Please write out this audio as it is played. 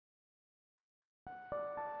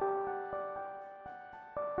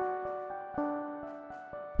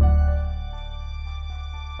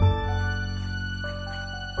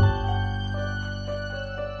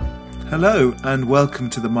Hello and welcome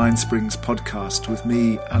to the Mindsprings podcast with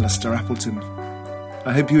me, Alistair Appleton.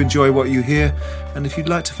 I hope you enjoy what you hear, and if you'd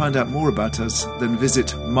like to find out more about us, then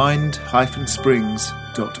visit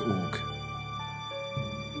mind-springs.org.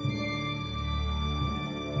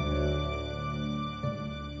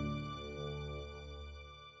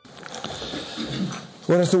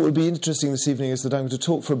 What I thought would be interesting this evening is that I'm going to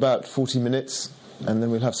talk for about 40 minutes, and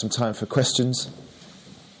then we'll have some time for questions,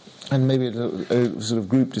 and maybe a sort of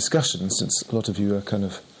group discussion, since a lot of you are kind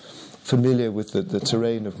of familiar with the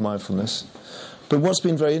terrain of mindfulness. But what's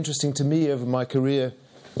been very interesting to me over my career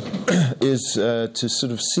is to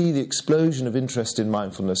sort of see the explosion of interest in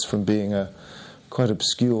mindfulness from being a quite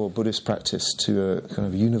obscure Buddhist practice to a kind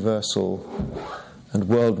of universal and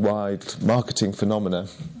worldwide marketing phenomena.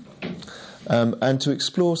 And to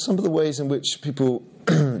explore some of the ways in which people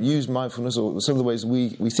use mindfulness, or some of the ways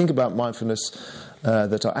we think about mindfulness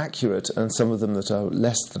that are accurate, and some of them that are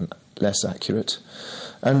less accurate.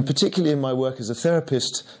 And particularly in my work as a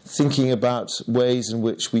therapist, thinking about ways in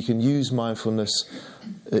which we can use mindfulness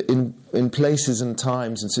in places and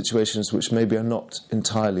times and situations which maybe are not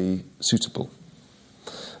entirely suitable.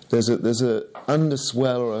 There's a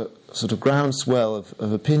underswell or a sort of groundswell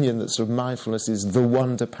of opinion that sort of mindfulness is the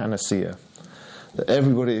wonder panacea. That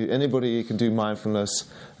anybody can do mindfulness,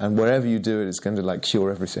 and wherever you do it, it's going to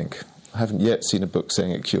cure everything. I haven't yet seen a book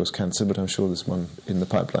saying it cures cancer, but I'm sure there's one in the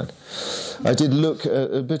pipeline. I did look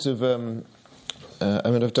at a bit of.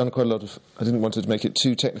 I've done quite a lot of. I didn't want to make it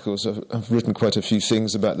too technical, so I've written quite a few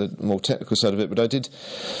things about the more technical side of it. But I did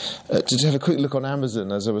have a quick look on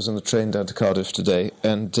Amazon as I was on the train down to Cardiff today,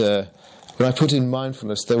 and when I put in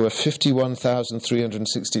mindfulness, there were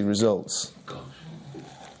 51,360 results.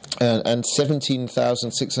 And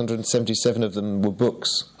 17,677 of them were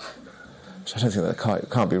books. Which I don't think that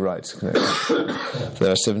can't be right.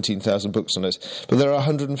 There are 17,000 books on it. But there are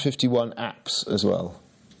 151 apps as well.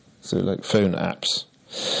 So phone apps.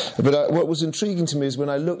 But what was intriguing to me is when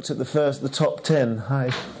I looked at the top 10...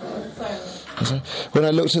 Hi. When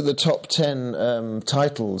I looked at the top 10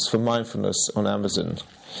 titles for mindfulness on Amazon...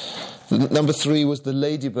 Number 3 was the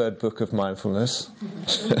Ladybird Book of Mindfulness,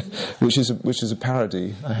 which is a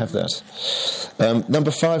parody. I have that.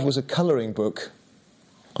 Number 5 was a colouring book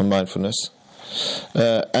on mindfulness,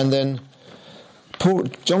 and then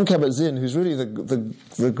Jon Kabat-Zinn, who's really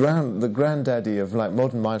the granddaddy of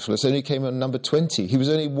modern mindfulness, only came on number 20. He was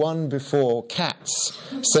only one before Cats,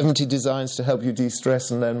 70 Designs to Help You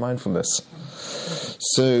De-Stress and Learn Mindfulness.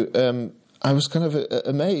 So I was kind of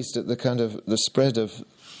amazed at the spread of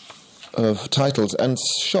titles, and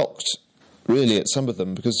shocked really at some of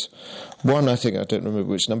them, because one, I don't remember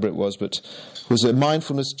which number it was, but was a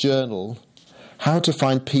mindfulness journal, how to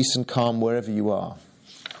find peace and calm wherever you are.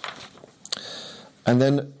 And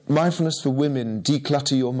then mindfulness for women,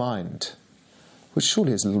 declutter your mind, which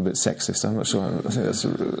surely is a little bit sexist. I'm not sure. I think that's a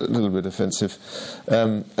little bit offensive.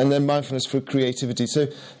 And then mindfulness for creativity. So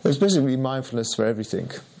there's basically mindfulness for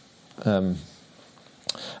everything. And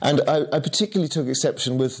I particularly took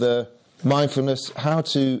exception with the mindfulness, how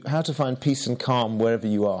to find peace and calm wherever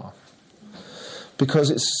you are,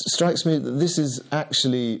 because it strikes me that this is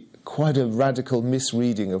actually quite a radical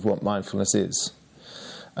misreading of what mindfulness is,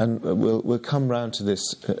 and we'll come round to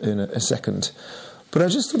this in a second. But I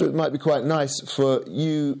just thought it might be quite nice for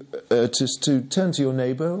you to turn to your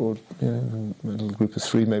neighbour, or a little group of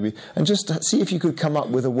 3 maybe, and just see if you could come up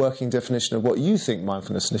with a working definition of what you think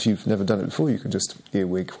mindfulness. And if you've never done it before, you can just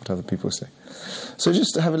earwig what other people say. So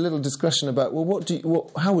just to have a little discussion about,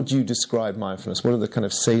 how would you describe mindfulness? What are the kind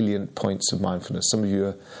of salient points of mindfulness? Some of you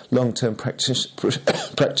are long-term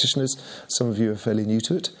practitioners. Some of you are fairly new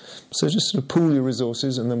to it. So just sort of pool your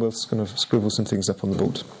resources, and then we'll kind of scribble some things up on the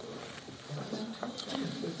board.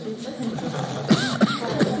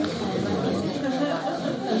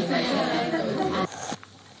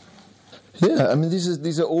 Yeah,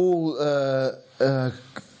 these are all.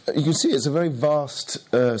 You can see it's a very vast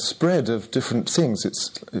spread of different things.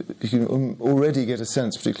 You can already get a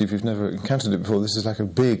sense, particularly if you've never encountered it before. This is like a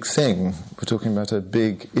big thing. We're talking about a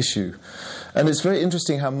big issue, and it's very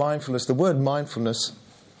interesting how mindfulness. The word mindfulness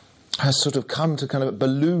has sort of come to kind of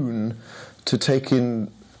balloon to take in.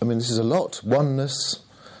 This is a lot: oneness,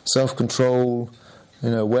 self-control,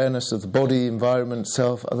 awareness of the body, environment,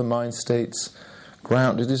 self, other mind states.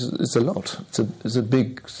 Ground. It's a lot. It's a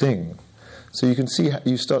big thing. So you can see,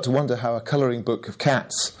 you start to wonder how a colouring book of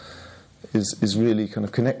cats is really kind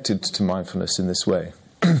of connected to mindfulness in this way.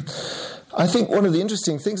 I think one of the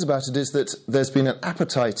interesting things about it is that there's been an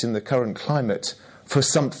appetite in the current climate for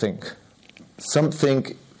something,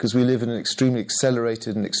 because we live in an extremely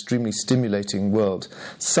accelerated and extremely stimulating world,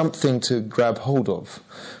 something to grab hold of.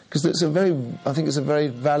 Because I think it's a very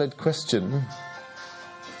valid question.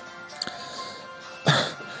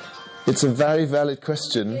 It's a very valid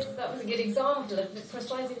question. Yes, that was a good example of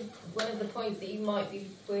precisely one of the points that you might be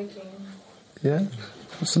working. Yeah,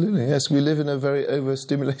 absolutely. Yes, we live in a very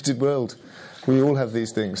overstimulated world. We all have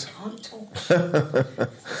these things.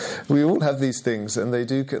 We all have these things, and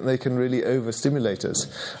they can really overstimulate us.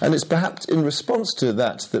 And it's perhaps in response to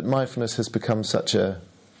that mindfulness has become such a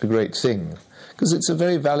great thing. Because it's a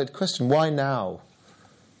very valid question. Why now?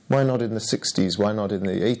 Why not in the 60s? Why not in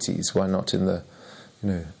the 80s? Why not in the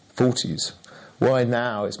 40s? Why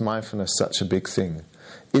now is mindfulness such a big thing?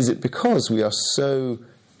 Is it because we are so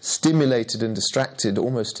stimulated and distracted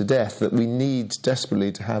almost to death that we need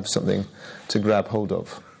desperately to have something to grab hold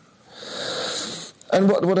of? And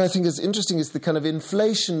what I think is interesting is the kind of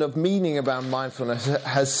inflation of meaning about mindfulness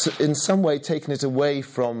has in some way taken it away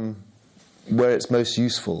from where it's most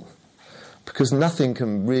useful. Because nothing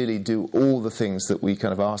can really do all the things that we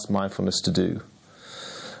kind of ask mindfulness to do.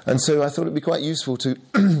 And so I thought it'd be quite useful to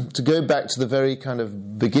to go back to the very kind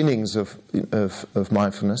of beginnings of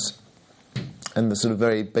mindfulness and the sort of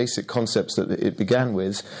very basic concepts that it began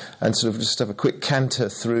with, and sort of just have a quick canter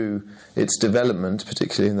through its development,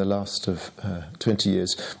 particularly in the last of 20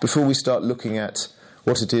 years, before we start looking at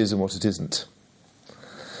what it is and what it isn't.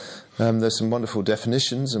 There's some wonderful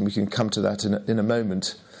definitions, and we can come to that in a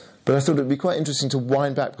moment. But I thought it would be quite interesting to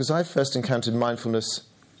wind back, because I first encountered mindfulness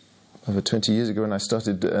over 20 years ago when I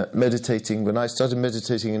started meditating. When I started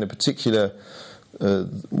meditating in a particular,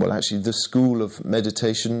 the school of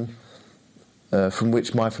meditation from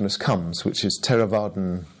which mindfulness comes, which is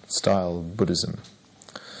Theravadan-style Buddhism.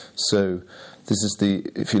 So this is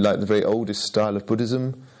if you like, the very oldest style of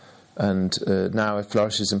Buddhism, and now it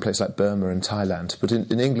flourishes in places like Burma and Thailand. But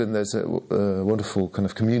in England there's a wonderful kind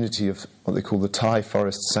of community of what they call the Thai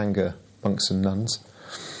Forest Sangha monks and nuns.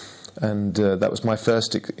 And that was my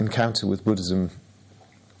first encounter with Buddhism.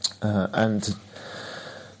 And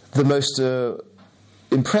the most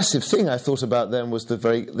impressive thing I thought about them was the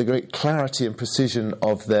great clarity and precision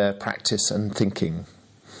of their practice and thinking.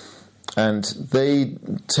 And they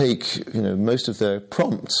take, most of their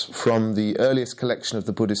prompts from the earliest collection of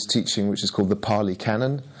the Buddhist teaching, which is called the Pali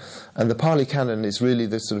Canon. And the Pali Canon is really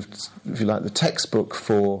the sort of, if you like, the textbook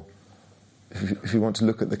for, if you want to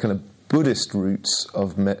look at the kind of Buddhist roots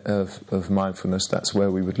of mindfulness, that's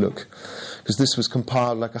where we would look. Because this was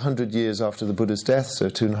compiled like 100 years after the Buddha's death, so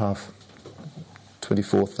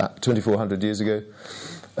 2,400 years ago.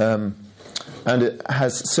 And it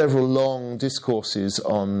has several long discourses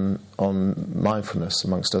on mindfulness,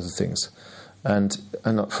 amongst other things. And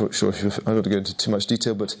I'm not sure if I'm going to go into too much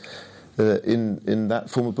detail, but in that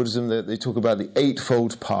form of Buddhism, they talk about the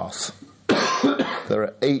Eightfold Path. There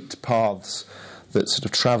are 8 paths that sort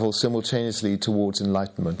of travel simultaneously towards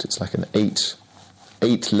enlightenment. It's like an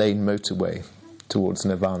 8-lane motorway towards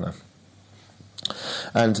nirvana.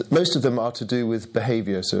 And most of them are to do with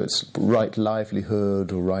behaviour, so it's right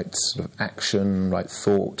livelihood or right sort of action, right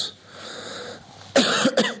thought.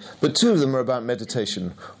 But 2 of them are about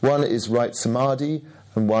meditation. One is right samadhi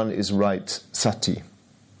and one is right sati.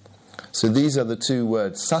 So these are the 2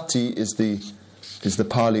 words. Sati is the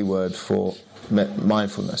Pali word for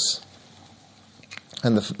mindfulness.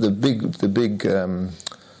 And the big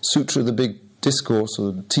sutra, the big discourse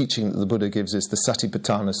or the teaching that the Buddha gives is the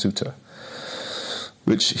Satipatthana Sutta,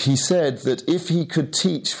 which he said that if he could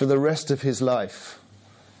teach for the rest of his life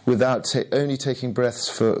without only taking breaths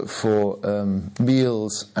for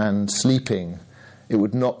meals and sleeping, it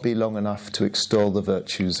would not be long enough to extol the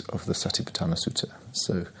virtues of the Satipatthana Sutta.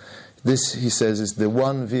 So this, he says, is the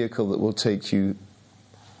one vehicle that will take you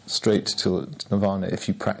straight to nirvana if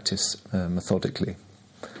you practice methodically.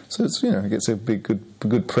 So it's, it gets a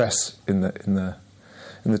good press in the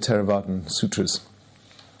Theravadan sutras.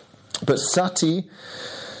 But sati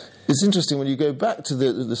is interesting. When you go back to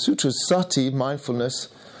the sutras, sati, mindfulness,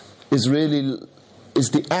 is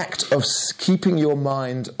the act of keeping your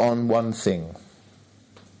mind on one thing.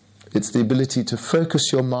 It's the ability to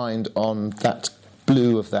focus your mind on that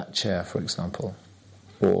blue of that chair, for example,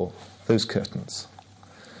 or those curtains.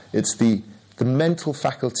 It's the mental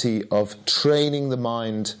faculty of training the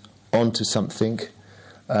mind onto something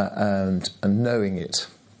and knowing it.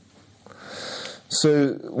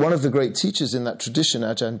 So one of the great teachers in that tradition,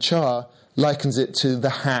 Ajahn Chah, likens it to the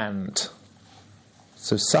hand.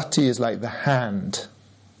 So sati is like the hand.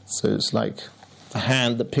 So it's like the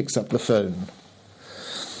hand that picks up the phone.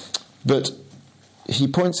 But he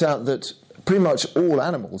points out that pretty much all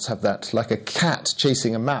animals have that. Like a cat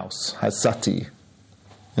chasing a mouse has sati.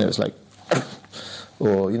 It's like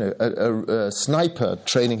or a sniper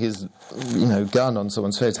training his gun on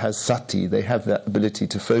someone's face has sati. They have that ability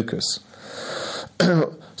to focus.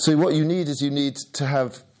 So what you need is to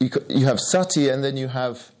have you have sati, and then you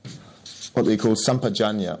have what they call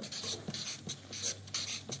sampajanya.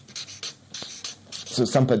 So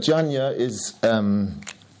sampajanya is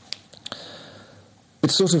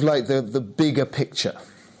it's sort of like the bigger picture.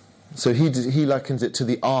 So he likens it to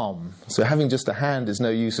the arm. So having just a hand is no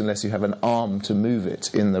use unless you have an arm to move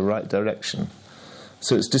it in the right direction.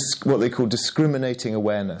 So it's what they call discriminating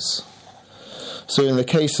awareness. So in the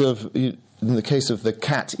case of the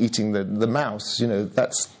cat eating the mouse,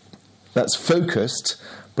 that's focused,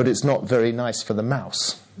 but it's not very nice for the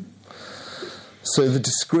mouse. So the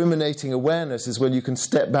discriminating awareness is when you can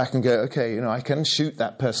step back and go, okay, I can shoot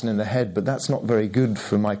that person in the head, but that's not very good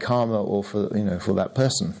for my karma or for that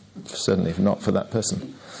person. Certainly not for that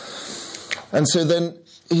person. And so then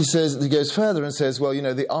he goes further and says, well,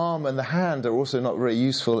 the arm and the hand are also not very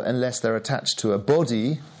useful unless they're attached to a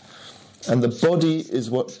body, and the body is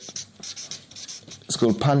what it's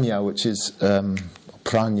called panya, which is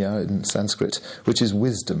pranya in Sanskrit, which is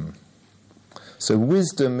wisdom. So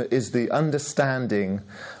wisdom is the understanding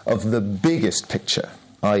of the biggest picture,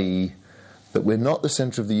 i.e. that we're not the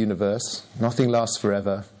centre of the universe, nothing lasts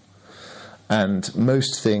forever, and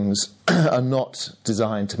most things are not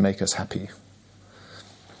designed to make us happy.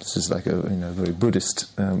 This is like a very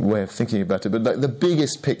Buddhist way of thinking about it, but like the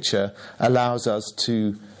biggest picture allows us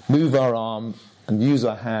to move our arm and use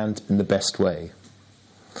our hand in the best way.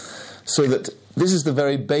 So that this is the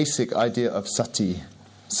very basic idea of sati.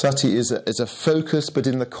 Sati is a focus, but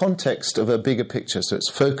in the context of a bigger picture. So it's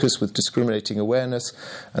focus with discriminating awareness,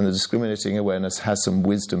 and the discriminating awareness has some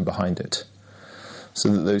wisdom behind it. So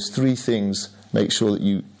that those three things make sure that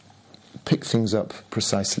you pick things up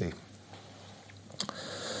precisely.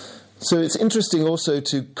 So it's interesting also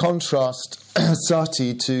to contrast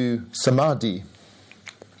sati to samadhi.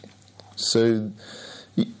 So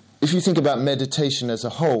if you think about meditation as a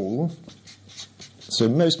whole, so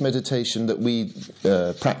most meditation that we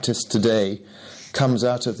practice today comes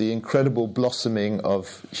out of the incredible blossoming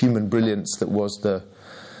of human brilliance that was the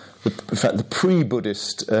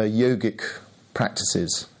pre-Buddhist yogic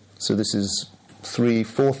practices. So this is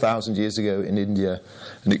 3,000-4,000 years ago in India,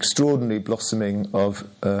 an extraordinary blossoming of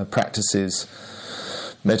practices,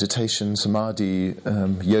 meditation, samadhi,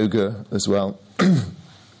 yoga as well.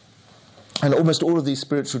 And almost all of these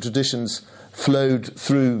spiritual traditions flowed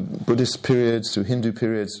through Buddhist periods, through Hindu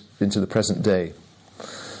periods, into the present day.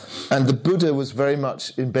 And the Buddha was very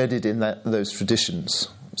much embedded in those traditions.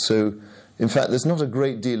 So, in fact, there's not a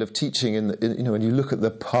great deal of teaching when you look at the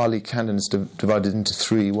Pali canons divided into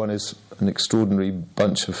three. One is an extraordinary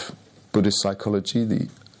bunch of Buddhist psychology, the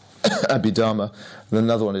Abhidharma, and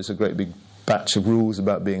another one is a great big batch of rules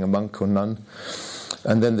about being a monk or nun.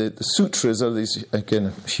 And then the sutras are these,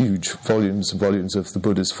 again, huge volumes and volumes of the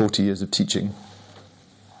Buddha's 40 years of teaching.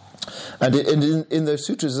 And in those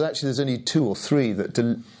sutras, there's only 2 or 3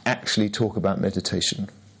 that actually talk about meditation,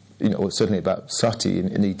 or certainly about sati in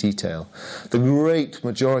any detail. The great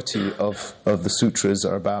majority of the sutras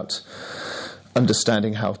are about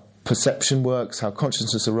understanding how perception works, how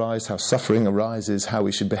consciousness arises, how suffering arises, how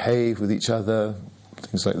we should behave with each other,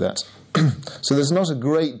 things like that. So there's not a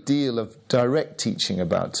great deal of direct teaching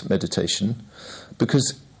about meditation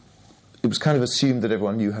because it was kind of assumed that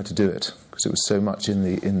everyone knew how to do it because it was so much in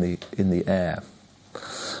the air.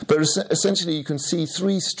 But essentially you can see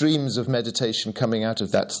 3 streams of meditation coming out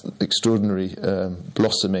of that extraordinary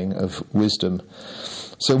blossoming of wisdom.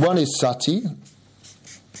 So one is sati,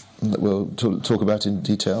 that we'll talk about in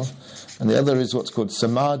detail, and the other is what's called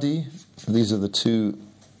samadhi. These are the 2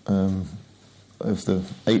 of the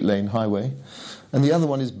 8-lane highway, and the other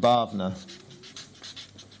one is bhavna.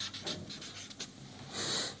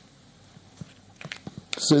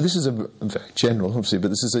 So this is a very general, obviously, but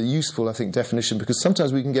this is a useful, I think, definition because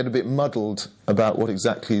sometimes we can get a bit muddled about what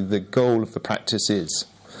exactly the goal of the practice is.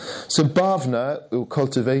 So bhavna, or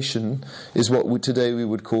cultivation, is what today we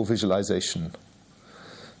would call visualization.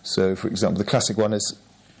 So, for example, the classic one is,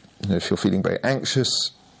 if you're feeling very anxious,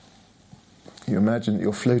 you imagine that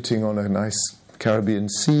you're floating on a nice Caribbean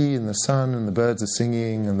sea in the sun and the birds are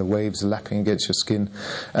singing and the waves are lapping against your skin,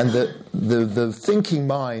 and the thinking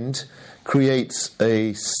mind creates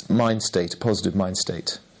a mind state, a positive mind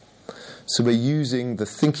state. So we're using the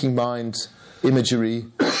thinking mind imagery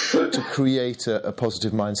to create a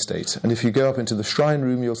positive mind state. And if you go up into the shrine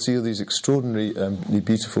room, you'll see all these extraordinary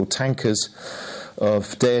beautiful tankas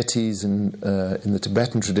of deities in the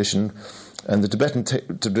Tibetan tradition. And the Tibetan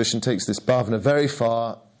tradition takes this bhavana very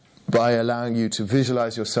far, by allowing you to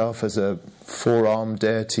visualize yourself as a four-armed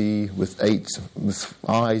deity with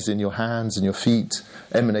eyes in your hands and your feet,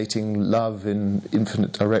 emanating love in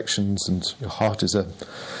infinite directions, and your heart is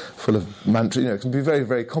full of mantra. It can be very,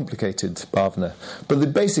 very complicated bhavana. But the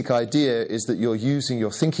basic idea is that you're using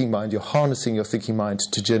your thinking mind, you're harnessing your thinking mind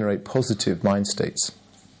to generate positive mind states,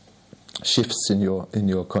 shifts in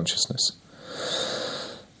your consciousness.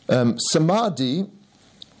 Samadhi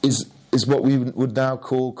is what we would now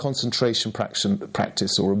call concentration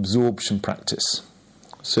practice or absorption practice.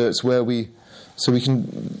 So it's where you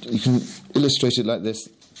can illustrate it like this.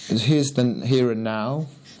 Here's the here and now.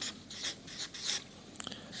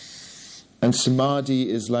 And samadhi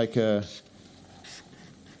is like you're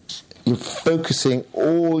focusing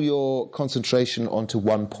all your concentration onto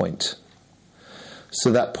one point.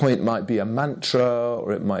 So that point might be a mantra,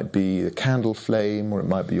 or it might be a candle flame, or it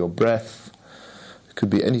might be your breath. It could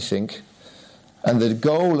be anything. And the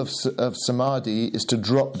goal of samadhi is to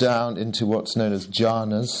drop down into what's known as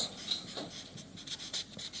jhanas,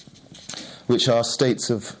 which are states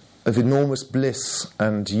of enormous bliss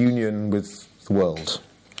and union with the world,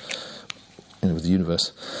 with the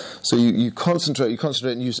universe. So you concentrate,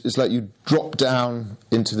 and it's like you drop down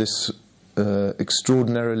into this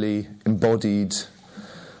extraordinarily embodied,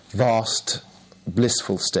 vast,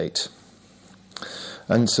 blissful state.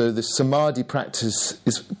 And so this samadhi practice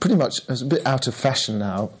is pretty much a bit out of fashion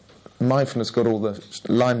now. Mindfulness got all the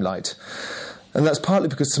limelight. And that's partly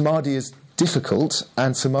because samadhi is difficult,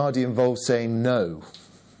 and samadhi involves saying no.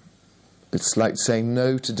 It's like saying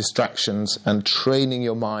no to distractions and training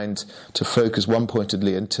your mind to focus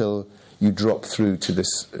one-pointedly until you drop through to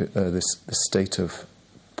this state of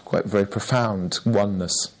quite very profound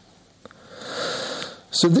oneness.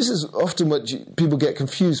 So this is often what people get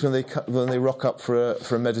confused when they rock up for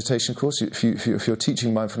a meditation course. If you're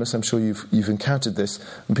teaching mindfulness, I'm sure you've encountered this,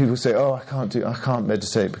 and people say, "Oh, I can't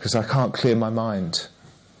meditate because I can't clear my mind.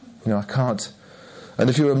 I can't." And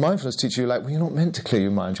if you're a mindfulness teacher, you're like, "Well, you're not meant to clear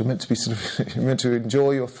your mind. You're meant to be you're meant to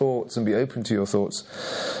enjoy your thoughts and be open to your thoughts."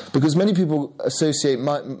 Because many people associate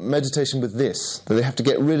meditation with this, that they have to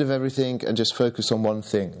get rid of everything and just focus on one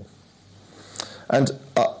thing. And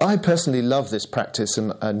I personally love this practice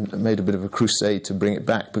and made a bit of a crusade to bring it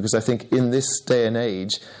back, because I think in this day and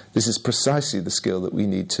age, this is precisely the skill that we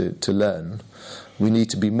need to learn. We need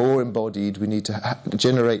to be more embodied. We need to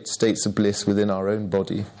generate states of bliss within our own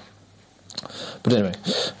body. But anyway,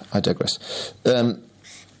 I digress.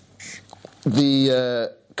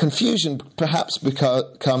 The confusion perhaps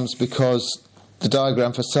comes because the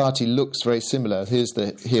diagram for sati looks very similar. Here's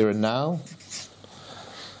the here and now.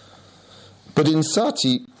 But in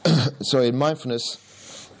sati, in mindfulness,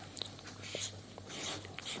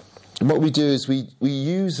 what we do is we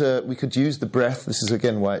could use the breath. This is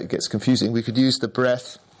again why it gets confusing. We could use the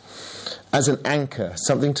breath as an anchor,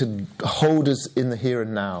 something to hold us in the here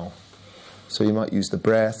and now. So you might use the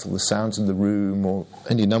breath or the sounds in the room or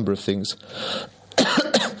any number of things.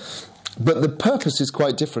 But the purpose is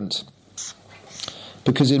quite different.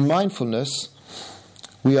 Because in mindfulness,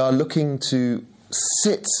 we are looking to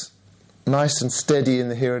sit nice and steady in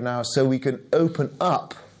the here and now so we can open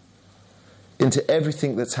up into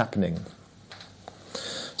everything that's happening.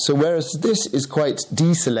 So whereas this is quite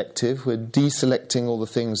deselective, we're deselecting all the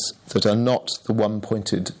things that are not the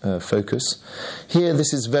one-pointed focus. Here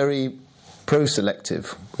this is very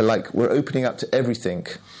pro-selective. We're opening up to everything.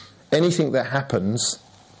 Anything that happens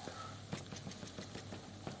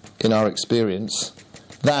in our experience,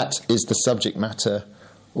 that is the subject matter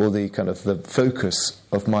or the kind of the focus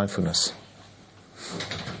of mindfulness.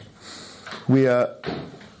 We're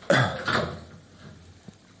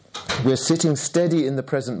sitting steady in the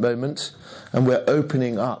present moment, and we're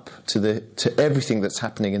opening up to everything that's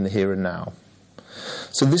happening in the here and now.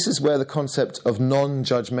 So this is where the concept of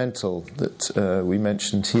non-judgmental that we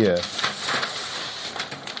mentioned here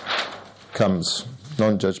comes.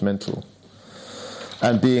 Non-judgmental.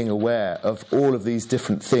 And being aware of all of these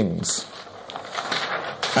different things.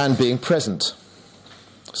 And being present.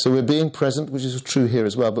 So we're being present, which is true here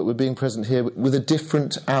as well, but we're being present here with a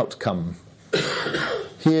different outcome.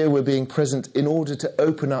 Here we're being present in order to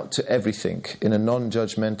open up to everything in a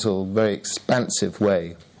non-judgmental, very expansive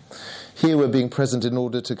way. Here we're being present in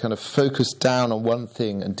order to kind of focus down on one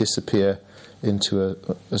thing and disappear into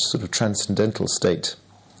a sort of transcendental state.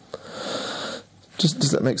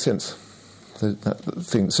 Does that make sense? That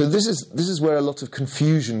thing. So this is where a lot of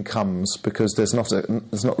confusion comes, because there's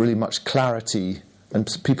not really much clarity, and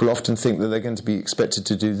people often think that they're going to be expected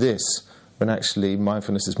to do this, when actually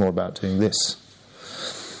mindfulness is more about doing this.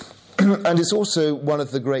 And it's also one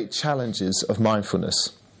of the great challenges of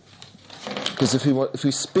mindfulness. Because if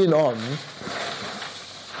we spin on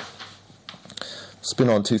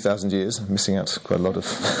 2,000 years, I'm missing out quite a lot of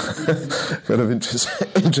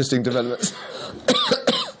interesting developments.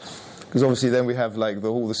 Because obviously then we have like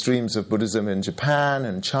all the streams of Buddhism in Japan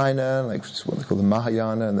and China, like which is what they call the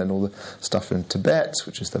Mahayana, and then all the stuff in Tibet,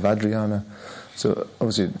 which is the Vajrayana. So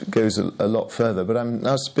obviously it goes a lot further. But I'm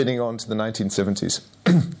now spinning on to the 1970s.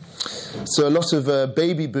 So a lot of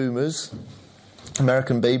baby boomers,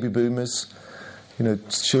 American baby boomers,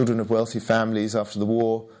 children of wealthy families after the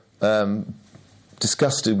war,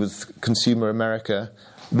 disgusted with consumer America,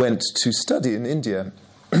 went to study in India.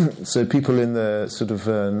 So people in the sort of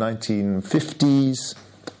 1950s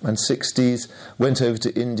and 60s went over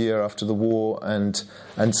to India after the war and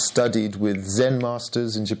studied with Zen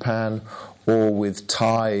masters in Japan or with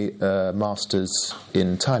Thai masters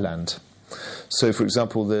in Thailand. So, for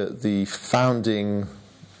example, the founding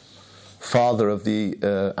father of the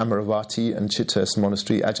Amaravati and Chithurst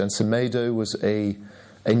monastery, Ajahn Sumedho, was a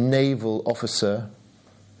naval officer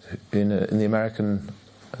in the American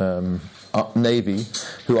Navy,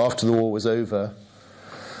 who after the war was over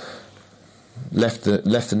left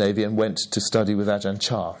the Navy and went to study with Ajahn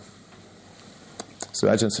Chah. So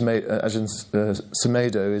Ajahn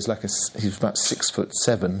Sumedho is he's about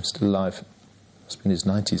 6'7", still alive. He's in his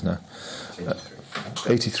 90s now.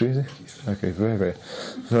 83, is he? Okay, very, very.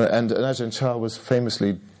 And Ajahn Chah was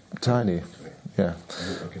famously tiny. Yeah.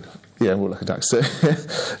 Yeah, walked like a duck. So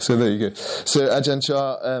there you go. So Ajahn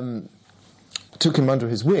Chah took him under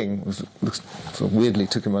his wing, sort of weirdly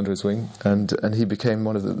took him under his wing, and he became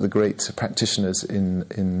one of the great practitioners in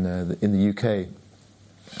the UK.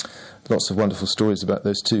 Lots of wonderful stories about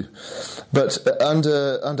those two. But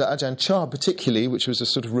under Ajahn Chah particularly, which was a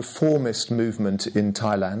sort of reformist movement in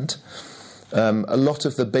Thailand, a lot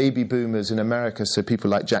of the baby boomers in America, so people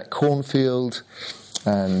like Jack Cornfield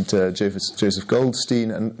and Joseph Goldstein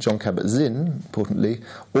and Jon Kabat-Zinn, importantly,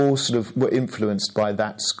 all sort of were influenced by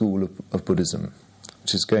that school of Buddhism,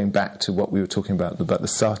 which is going back to what we were talking about the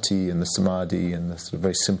sati and the samadhi and the sort of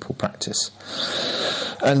very simple practice.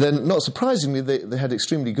 And then, not surprisingly, they had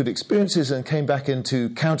extremely good experiences and came back into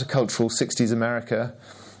countercultural 60s America,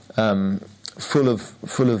 full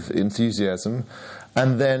of enthusiasm,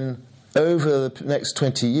 and then over the next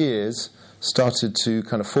 20 years started to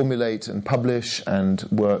kind of formulate and publish and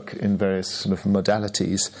work in various sort of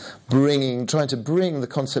modalities, trying to bring the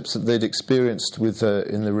concepts that they'd experienced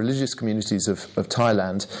in the religious communities of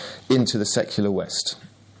Thailand into the secular West.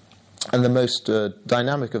 And the most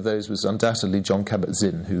dynamic of those was undoubtedly Jon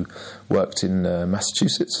Kabat-Zinn, who worked in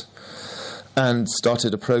Massachusetts and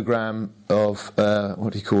started a program of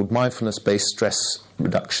what he called mindfulness-based stress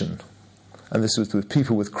reduction. And this was with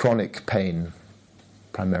people with chronic pain,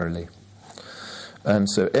 primarily. And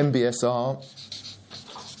so MBSR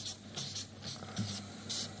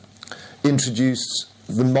introduced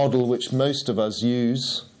the model which most of us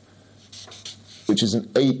use, which is an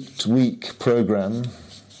 8-week program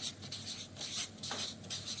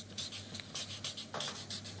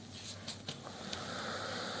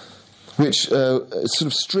which sort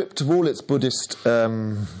of stripped of all its Buddhist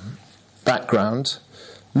background,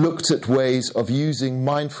 looked at ways of using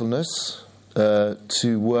mindfulness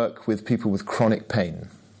to work with people with chronic pain.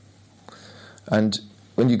 And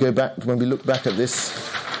when we look back at this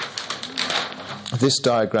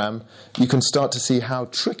diagram, you can start to see how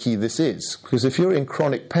tricky this is. Because if you're in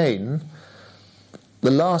chronic pain,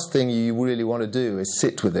 the last thing you really want to do is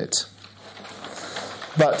sit with it.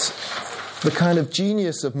 But the kind of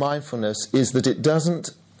genius of mindfulness is that it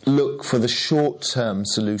doesn't look for the short-term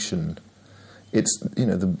solution. It's,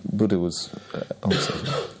 the Buddha was also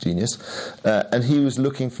genius, and he was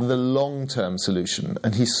looking for the long-term solution.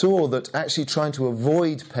 And he saw that actually trying to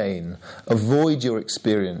avoid pain, avoid your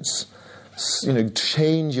experience,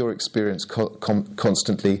 change your experience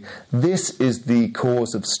constantly, this is the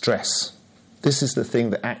cause of stress. This is the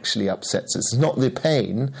thing that actually upsets us. It's not the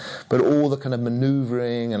pain, but all the kind of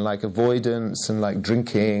manoeuvring and like avoidance and like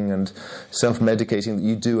drinking and self-medicating that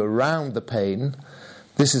you do around the pain.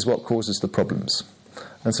 This is what causes the problems.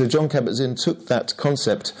 And so Jon Kabat-Zinn took that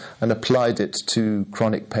concept and applied it to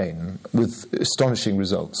chronic pain with astonishing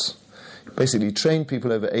results. Basically trained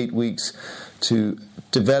people over 8 weeks to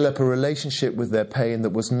develop a relationship with their pain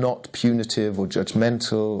that was not punitive or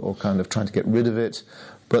judgmental or kind of trying to get rid of it,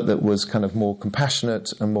 but that was kind of more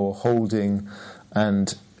compassionate and more holding,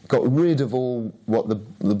 and got rid of all what the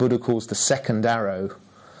Buddha calls the second arrow.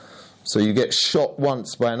 So you get shot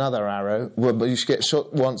once by another arrow, but you should get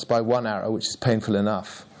shot once by one arrow, which is painful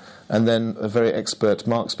enough. And then a very expert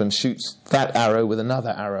marksman shoots that arrow with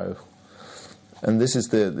another arrow. And this is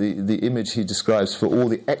the image he describes for all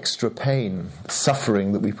the extra pain,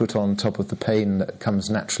 suffering that we put on top of the pain that comes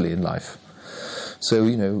naturally in life. So,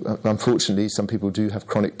 unfortunately, some people do have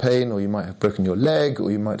chronic pain, or you might have broken your leg,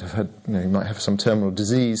 or you might have had, you might have some terminal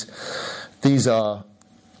disease. These are,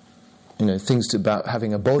 things about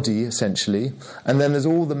having a body, essentially. And then there's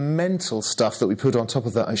all the mental stuff that we put on top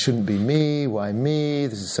of that. I shouldn't be me. Why me?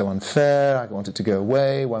 This is so unfair. I want it to go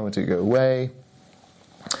away. Why won't it go away?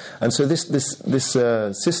 And so this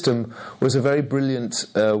system was a very brilliant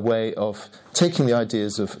way of taking the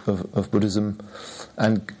ideas of Buddhism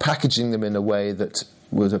and packaging them in a way that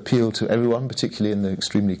would appeal to everyone, particularly in the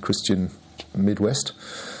extremely Christian Midwest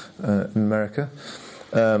in America.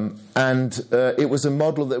 And it was a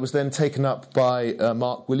model that was then taken up by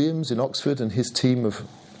Mark Williams in Oxford and his team of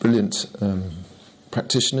brilliant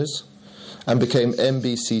practitioners, and became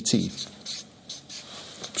MBCT.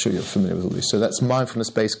 I'm sure you're familiar with all this. So that's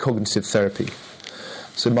mindfulness-based cognitive therapy.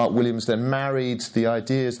 So Mark Williams then married the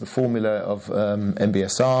ideas, the formula of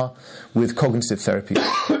MBSR with cognitive therapy,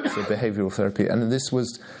 so behavioural therapy. And this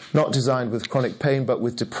was not designed with chronic pain, but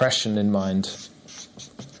with depression in mind.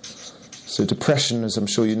 So depression, as I'm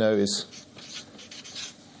sure you know, is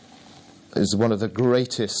one of the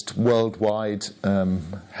greatest worldwide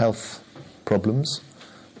health problems.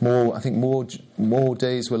 I think more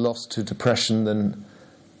days were lost to depression than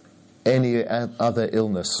any other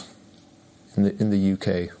illness in the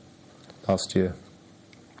UK last year.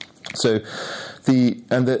 So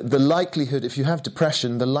the likelihood, if you have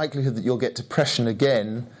depression, the likelihood that you'll get depression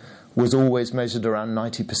again was always measured around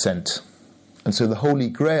 90%. And so the holy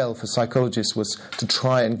grail for psychologists was to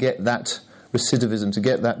try and get that recidivism, to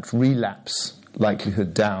get that relapse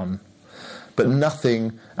likelihood down. But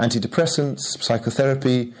nothing, antidepressants,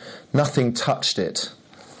 psychotherapy, nothing touched it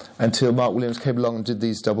until Mark Williams came along and did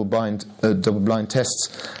these double-blind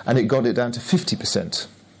tests, and it got it down to 50%,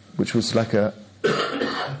 which was like a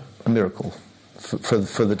miracle for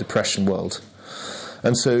the depression world.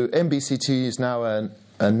 And so MBCT is now a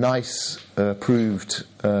nice, approved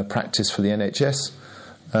practice for the NHS,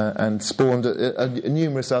 and spawned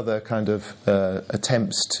numerous other kind of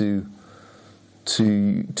attempts to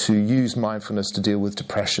use mindfulness to deal with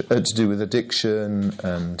depression, to do with addiction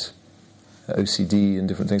and OCD and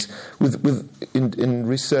different things, in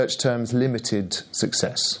research terms, limited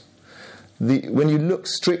success. When you look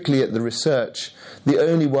strictly at the research, the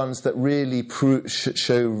only ones that really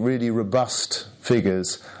show really robust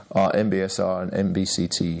figures are MBSR and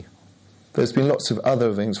MBCT. There's been lots of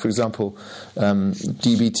other things, for example,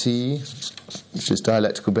 DBT, which is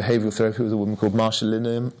dialectical behavioural therapy with a woman called Marsha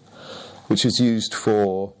Linehan, which is used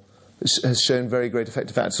has shown very great effect.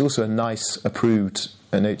 In fact, it's also a nice approved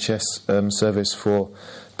NHS service for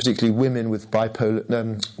particularly women with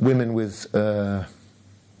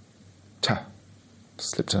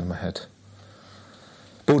slipped out of my head.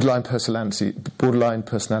 Borderline personality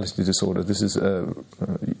disorder. This is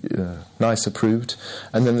nice approved.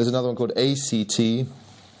 And then there's another one called ACT,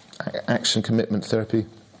 Action Commitment Therapy,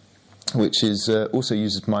 which is also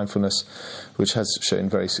uses mindfulness, which has shown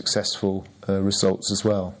very successful results as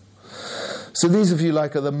well. So these, if you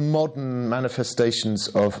like, are the modern manifestations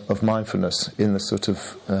of mindfulness in the sort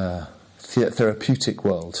of therapeutic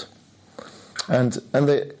world. And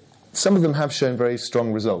some of them have shown very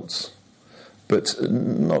strong results, but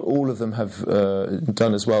not all of them have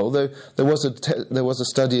done as well. Although there was a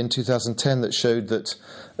study in 2010 that showed that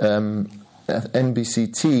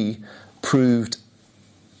NBCT proved,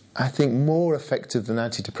 I think, more effective than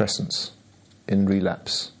antidepressants in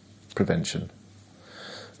relapse prevention,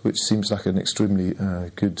 which seems like an extremely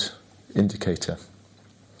good indicator.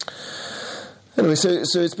 Anyway, so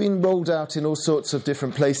it's been rolled out in all sorts of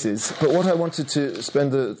different places. But what I wanted to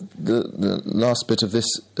spend the last bit of this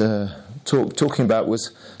talking about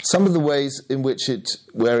was some of the ways in which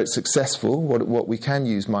where it's successful, what we can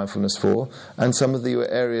use mindfulness for, and some of the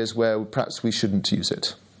areas where perhaps we shouldn't use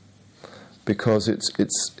it, because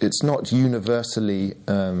it's not universally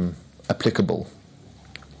applicable.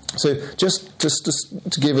 So just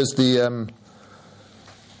to give us the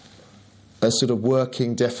a sort of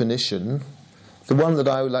working definition. The one that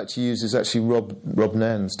I would like to use is actually Rob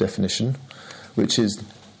Nairn's definition, which is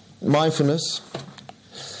mindfulness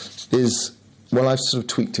is, well, I've sort of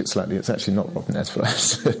tweaked it slightly. It's actually not Rob Nairn's, but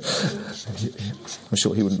I'm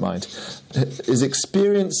sure he wouldn't mind. Is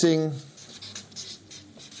experiencing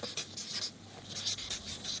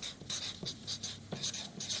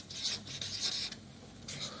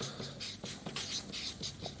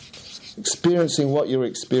what you're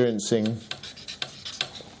experiencing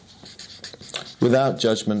without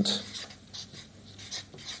judgment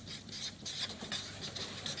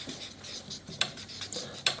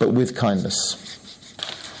but with kindness.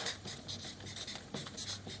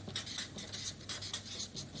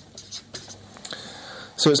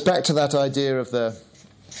 So it's back to that idea of the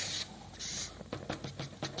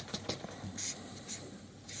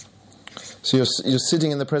so you're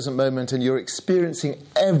sitting in the present moment and you're experiencing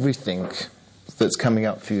everything that's coming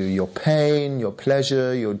up for you. Your pain, your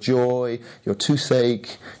pleasure, your joy, your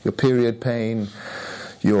toothache, your period pain,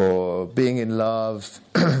 your being in love,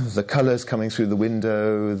 the colours coming through the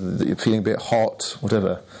window, you're feeling a bit hot,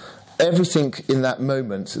 whatever. Everything in that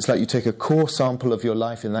moment, it's like you take a core sample of your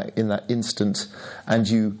life in that instant and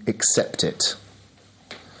you accept it.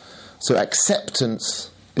 So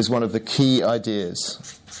acceptance is one of the key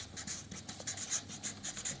ideas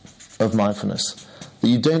of mindfulness. That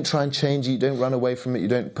you don't try and change it, you don't run away from it, you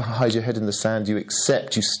don't hide your head in the sand, you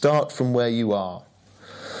accept, you start from where you are.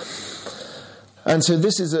 And so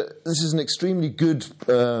this is an extremely good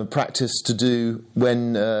practice to do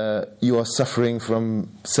when you are suffering from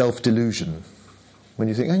self-delusion. When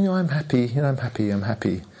you think, I'm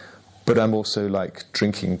happy, but I'm also like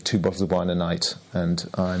drinking 2 bottles of wine a night and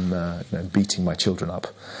I'm beating my children up.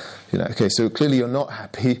 Okay, so clearly you're not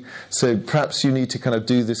happy, so perhaps you need to kind of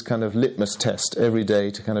do this kind of litmus test every day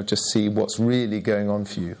to kind of just see what's really going on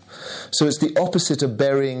for you. So it's the opposite of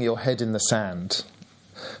burying your head in the sand.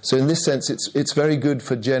 So in this sense, it's very good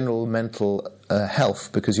for general mental health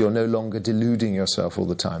because you're no longer deluding yourself all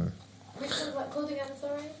the time. Which one was that called again,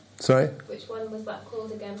 sorry? Sorry? Which one was that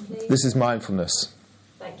called again, please? This is mindfulness.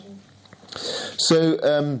 Thank you. So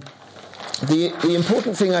the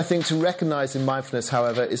important thing, I think, to recognise in mindfulness,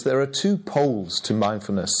 however, is there are 2 poles to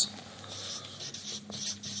mindfulness.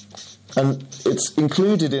 And it's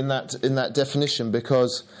included in that definition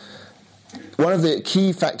because one of the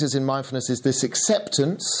key factors in mindfulness is this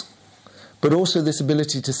acceptance, but also this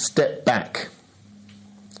ability to step back.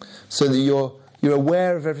 So that you're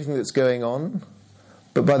aware of everything that's going on,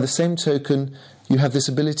 but by the same token, you have this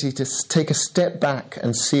ability to take a step back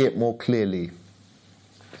and see it more clearly.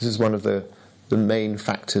 This is one of the main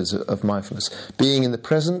factors of mindfulness. Being in the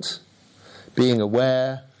present, being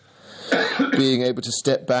aware, being able to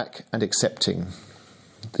step back and accepting.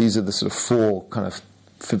 These are the sort of 4 kind of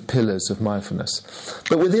pillars of mindfulness.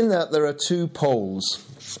 But within that there are 2 poles,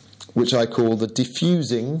 which I call the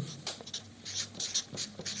diffusing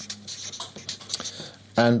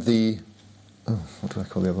and the... what do I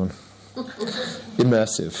call the other one?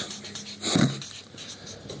 Immersive.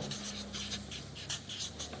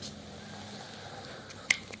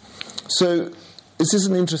 So this is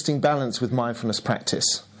an interesting balance with mindfulness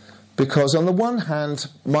practice, because on the one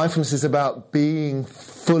hand, mindfulness is about being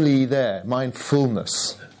fully there,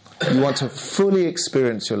 mindfulness. You want to fully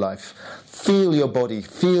experience your life, feel your body,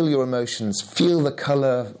 feel your emotions, feel the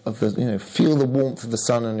colour of feel the warmth of the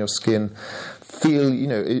sun on your skin,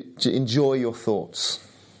 enjoy your thoughts.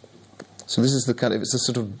 So this is it's a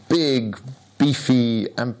sort of big, beefy,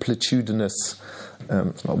 amplitudinous,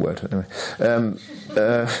 it's not a word anyway,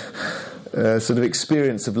 sort of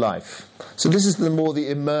experience of life. So this is the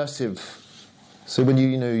immersive. So when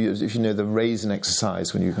if you know the raisin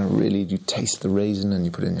exercise, when you you taste the raisin and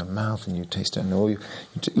you put it in your mouth and you taste it, or you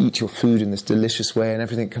eat your food in this delicious way, and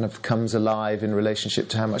everything kind of comes alive in relationship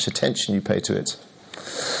to how much attention you pay to it.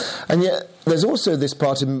 And yet there's also this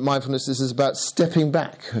part of mindfulness. This is about stepping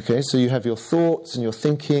back. Okay, so you have your thoughts and your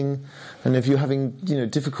thinking, and if you're having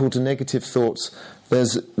difficult and negative thoughts,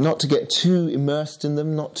 there's not to get too immersed in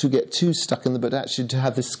them, not to get too stuck in them, but actually to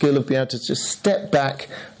have the skill of being able to just step back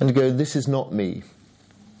and go, this is not me.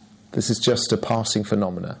 This is just a passing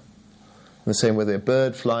phenomena. In the same way that a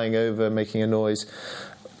bird flying over, making a noise,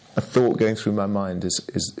 a thought going through my mind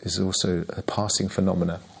is also a passing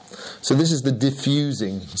phenomena. So this is the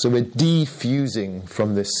diffusing. So we're defusing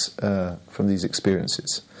from these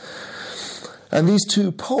experiences. And these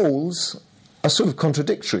 2 poles are sort of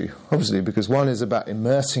contradictory, obviously, because one is about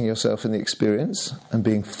immersing yourself in the experience and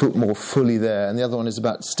being more fully there, and the other one is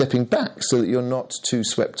about stepping back so that you're not too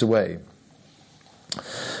swept away.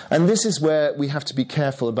 And this is where we have to be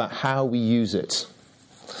careful about how we use it.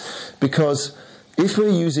 Because if we're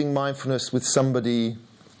using mindfulness with somebody,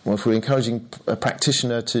 or if we're encouraging a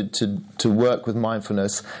practitioner to work with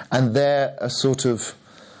mindfulness, and they're a sort of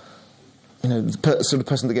the sort of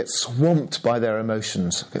person that gets swamped by their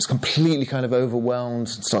emotions, gets completely kind of overwhelmed,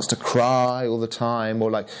 starts to cry all the time, or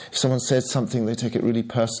like if someone says something, they take it really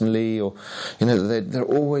personally, or they're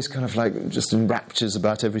always kind of like just in raptures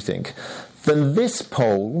about everything, then this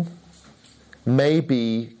pole may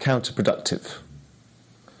be counterproductive.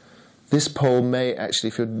 This pole may actually,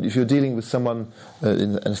 if you're dealing with someone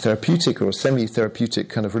in a therapeutic or a semi-therapeutic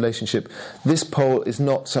kind of relationship, this pole is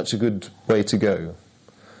not such a good way to go.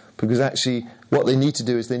 because actually what they need to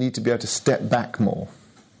do is they need to be able to step back more.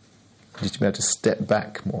 They need to be able to step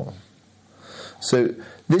back more. So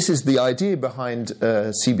this is the idea behind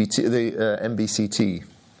CBT, the MBCT,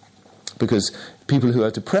 because people who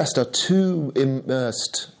are depressed are too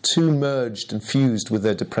immersed, too merged and fused with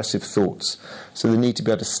their depressive thoughts. So they need to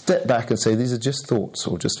be able to step back and say, these are just thoughts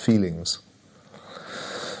or just feelings.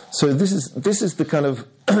 So this is the kind of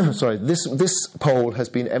this pole has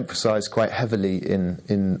been emphasized quite heavily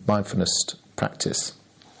in mindfulness practice.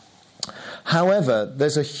 However,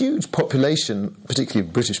 there's a huge population,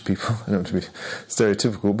 particularly British people, I don't want to be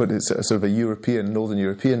stereotypical, but it's a sort of a European, Northern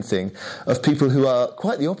European thing, of people who are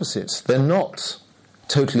quite the opposite. They're not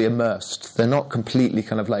totally immersed. They're not completely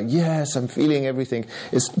kind of like, yes, I'm feeling everything.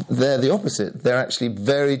 They're the opposite. They're actually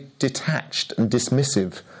very detached and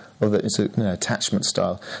dismissive of it's attachment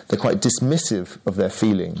style. They're quite dismissive of their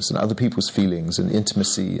feelings and other people's feelings and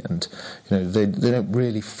intimacy, and they don't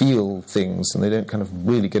really feel things, and they don't kind of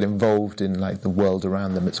really get involved in like the world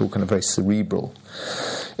around them. It's all kind of very cerebral.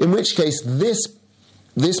 In which case, this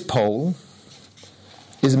pole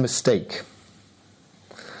is a mistake.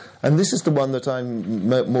 And this is the one that I'm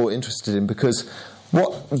more interested in, because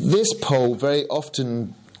what this pole very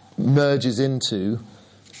often merges into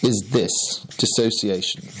is this,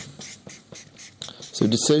 dissociation. So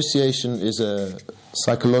dissociation is a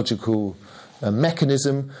psychological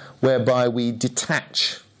mechanism whereby we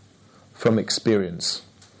detach from experience.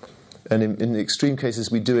 And in the extreme cases,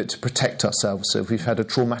 we do it to protect ourselves. So if we've had a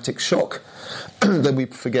traumatic shock, then we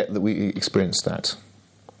forget that we experienced that.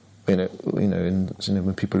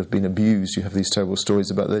 When people have been abused, you have these terrible stories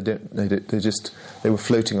about they were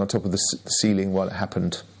floating on top of the ceiling while it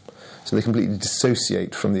happened. So they completely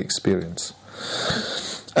dissociate from the experience.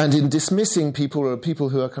 And in dismissing people, or people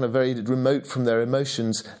who are kind of very remote from their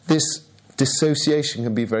emotions, this dissociation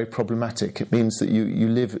can be very problematic. It means that you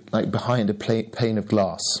live like behind a pane of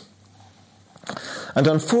glass. And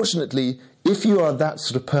unfortunately, if you are that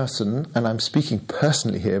sort of person, and I'm speaking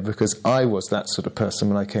personally here because I was that sort of person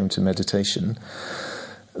when I came to meditation,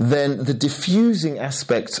 then the diffusing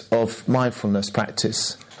aspect of mindfulness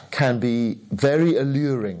practice can be very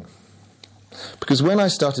alluring. Because when I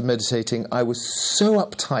started meditating, I was so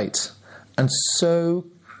uptight and so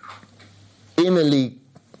innerly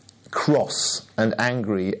cross and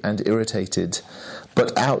angry and irritated,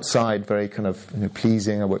 but outside very kind of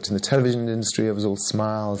pleasing. I worked in the television industry, I was all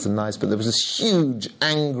smiles and nice, but there was this huge,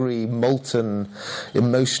 angry, molten,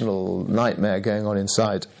 emotional nightmare going on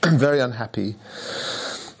inside. I'm very unhappy.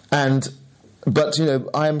 But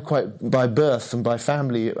I am quite, by birth and by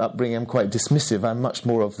family upbringing, I'm quite dismissive. I'm much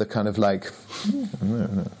more of the kind of like,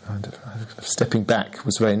 stepping back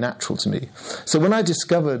was very natural to me. So when I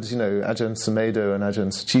discovered, Ajahn Sumedho and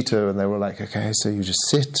Ajahn Sucitto, and they were like, okay, so you just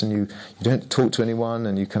sit and you don't talk to anyone,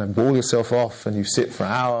 and you kind of wall yourself off, and you sit for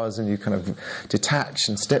hours, and you kind of detach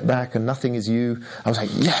and step back, and nothing is you. I was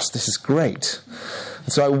like, yes, this is great.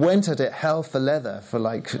 And so I went at it hell for leather for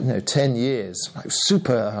 10 years,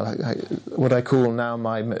 what I call now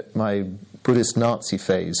my Buddhist Nazi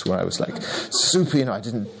phase, where I was like super, I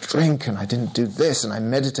didn't drink and I didn't do this, and I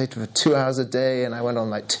meditated for 2 hours a day, and I went on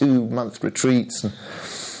 2-month retreats,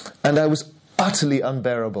 and I was utterly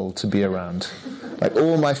unbearable to be around.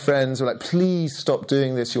 All my friends were like, please stop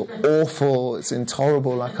doing this, you're awful, it's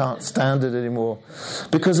intolerable, I can't stand it anymore.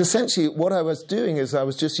 Because essentially what I was doing is I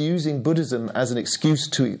was just using Buddhism as an excuse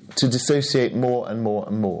to dissociate more and more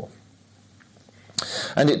and more.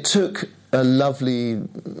 And it took a lovely,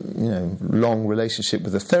 long relationship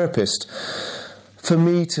with a therapist for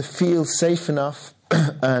me to feel safe enough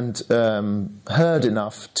and heard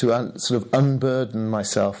enough to sort of unburden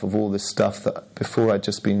myself of all this stuff that before I'd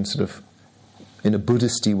just been sort of in a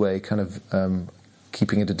Buddhist-y way kind of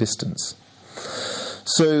keeping at a distance.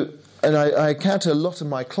 So, and I encounter a lot of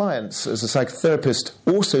my clients as a psychotherapist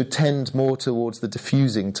also tend more towards the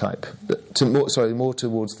diffusing type, more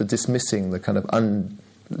towards the dismissing, the kind of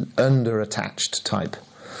under-attached type.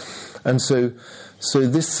 And so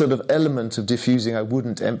this sort of element of diffusing I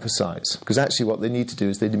wouldn't emphasize, because actually what they need to do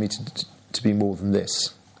is they need to be more than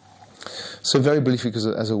this. So very briefly, because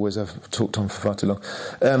as always I've talked on for far too long,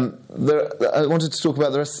 I wanted to talk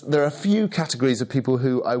about there are a few categories of people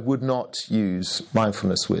who I would not use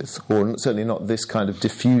mindfulness with, or certainly not this kind of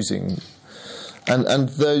diffusing. And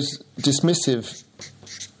those dismissive,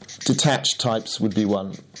 detached types would be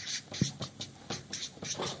one.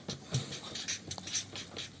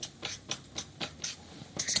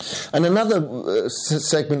 And another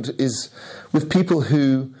segment is with people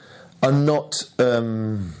who are not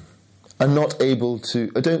able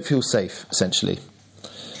to, or don't feel safe, essentially.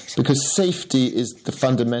 Because safety is the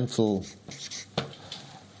fundamental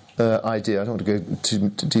idea. I don't want to go too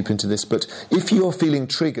deep into this, but if you're feeling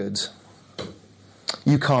triggered,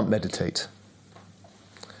 you can't meditate.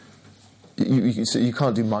 So you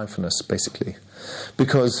can't do mindfulness, basically,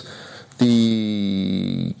 because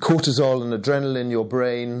the cortisol and adrenaline in your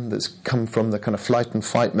brain that's come from the kind of flight and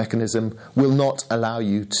fight mechanism will not allow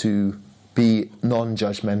you to be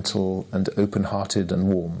non-judgmental and open-hearted and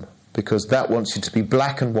warm, because that wants you to be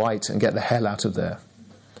black and white and get the hell out of there.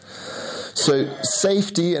 So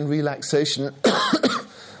safety and relaxation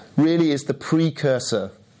really is the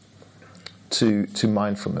precursor to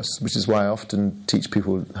mindfulness, which is why I often teach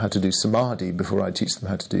people how to do samadhi before I teach them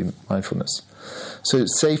how to do mindfulness. So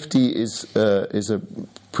safety is a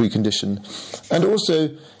precondition. And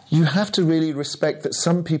also, you have to really respect that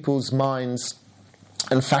some people's minds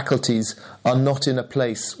and faculties are not in a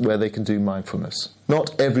place where they can do mindfulness.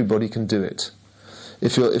 Not everybody can do it.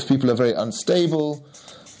 If people are very unstable,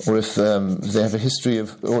 or if they have a history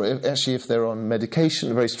of, or if they're on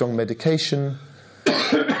medication, a very strong medication,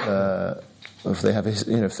 or if they have,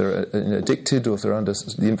 if they're addicted, or if they're under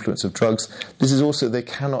the influence of drugs, this is also, they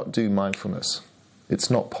cannot do mindfulness.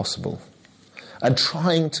 It's not possible. And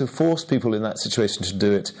trying to force people in that situation to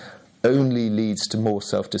do it only leads to more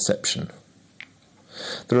self-deception.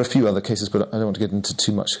 There are a few other cases, but I don't want to get into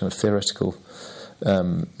too much kind of theoretical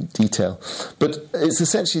detail. But it's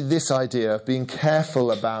essentially this idea of being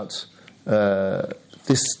careful about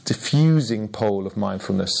this diffusing pole of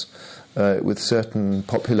mindfulness with certain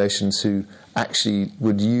populations who actually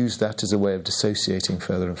would use that as a way of dissociating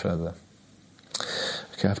further and further.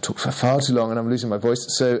 Okay, I've talked for far too long and I'm losing my voice.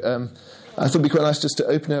 So I thought it'd be quite nice just to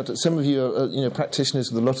open out. Some of you are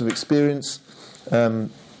practitioners with a lot of experience.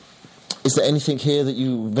 Is there anything here that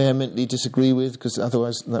you vehemently disagree with? Because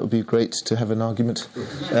otherwise that would be great to have an argument.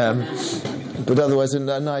 But otherwise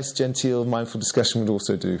a nice, genteel, mindful discussion would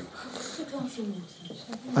also do.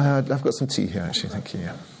 I've got some tea here, actually. Thank you.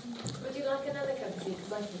 Yeah. Would you like another cup of tea?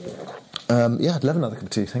 Because I can do that. Yeah, I'd love another cup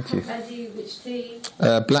of tea. Thank you. Which tea?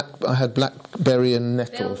 I had blackberry and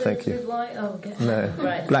nettle. Milk Thank you. With white? Oh, okay. No.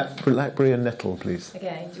 Right. Blackberry and nettle, please.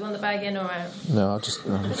 Okay. Do you want the bag in or out? No, I'll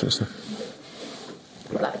finish them.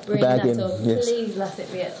 Blackberry Bag in, nettle. yes. Please let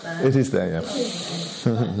it be at that. It is there, yeah.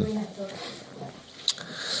 Blackberry nettle.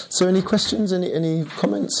 So, any questions? Any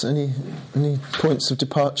comments? Any points of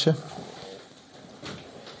departure?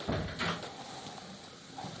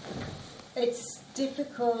 It's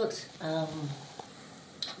difficult. I'm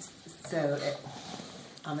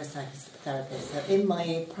a psychotherapist, so in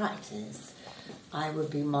my practice, I would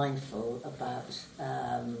be mindful about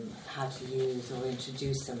how to use or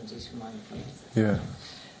introduce somebody to mindfulness. Yeah.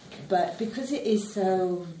 But because it is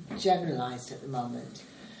so generalised at the moment,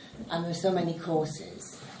 and there are so many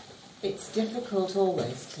courses, it's difficult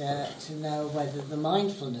always to know whether the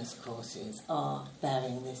mindfulness courses are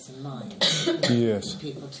bearing this in mind. Yes. If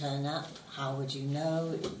people turn up, how would you know?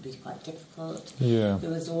 It would be quite difficult. Yeah. There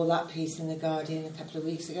was all that piece in The Guardian a couple of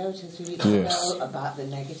weeks ago, 2-3 weeks Yes. ago, about the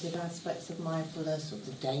negative aspects of mindfulness or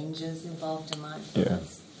the dangers involved in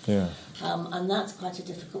mindfulness. Yeah. And that's quite a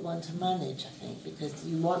difficult one to manage, I think, because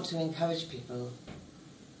you want to encourage people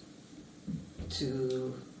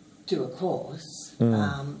to do a course,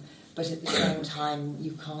 but at the same time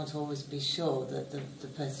you can't always be sure that the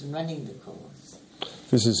person running the course.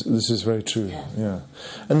 This is very true. Yeah.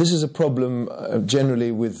 And this is a problem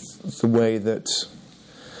generally with the way that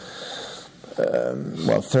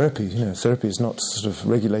therapy. Therapy is not sort of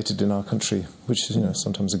regulated in our country, which is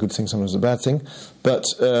sometimes a good thing, sometimes a bad thing. But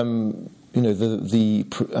the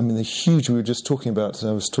huge. We were just talking about.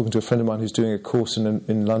 I was talking to a friend of mine who's doing a course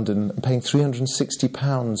in London and paying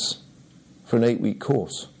 £360 for an 8-week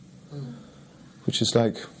course, which is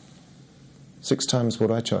like 6 times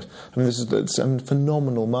what I charge. I mean, it's a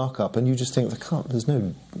phenomenal markup, and you just think it can't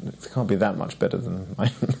be that much better than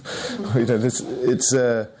mine.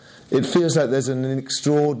 It feels like there's an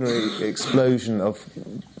extraordinary explosion of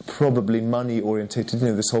probably money-orientated.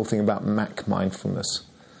 This whole thing about Mac mindfulness.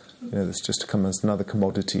 That's just come as another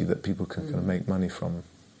commodity that people can kind of make money from.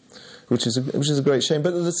 Which is a great shame.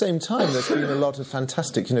 But at the same time, there's been a lot of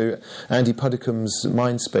fantastic, Andy Puddicombe's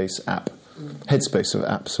Mindspace app, Headspace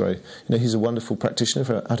app, sorry. He's a wonderful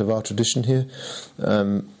practitioner out of our tradition here.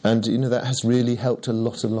 And, that has really helped a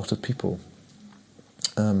lot of people.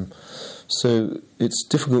 So it's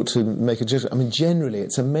difficult to make a judgment. I mean, generally,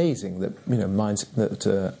 it's amazing that,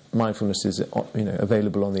 mindfulness is,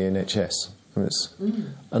 available on the NHS. I mean, it's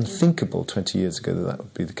unthinkable 20 years ago that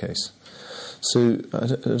would be the case. So I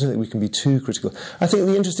don't think we can be too critical. I think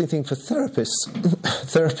the interesting thing for therapists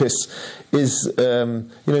is,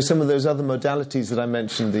 some of those other modalities that I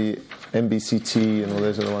mentioned, the MBCT and all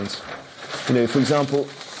those other ones. For example,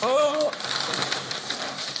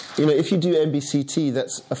 if you do MBCT,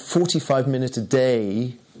 that's a 45-minute a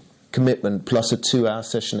day commitment plus a 2-hour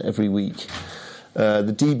session every week.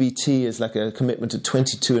 The DBT is like a commitment of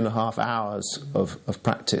 22 and a half hours of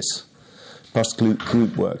practice plus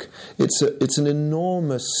group work. It's an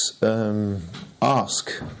enormous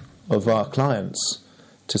ask of our clients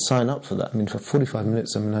to sign up for that. I mean, for 45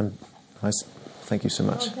 minutes, thank you so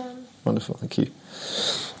much. Well done. Wonderful, thank you.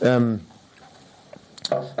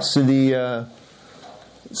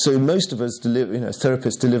 So most of us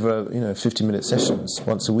therapists deliver 50-minute sessions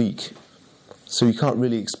once a week. So you can't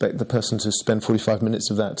really expect the person to spend 45 minutes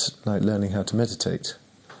of that like learning how to meditate.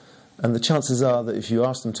 And the chances are that if you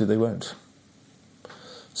ask them to, they won't.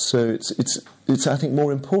 So it's I think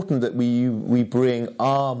more important that we bring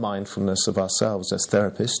our mindfulness of ourselves as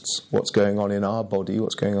therapists, what's going on in our body,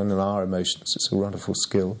 what's going on in our emotions. It's a wonderful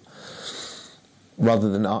skill. Rather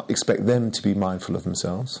than expect them to be mindful of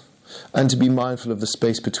themselves. And to be mindful of the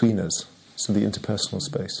space between us, so the interpersonal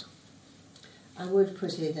space. I would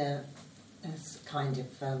put it as kind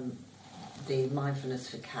of the mindfulness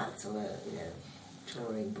for cats or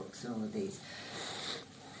drawing books and all of these.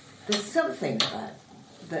 There's something about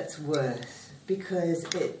that's worth, because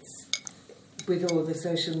it's, with all the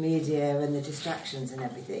social media and the distractions and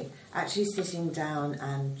everything, actually sitting down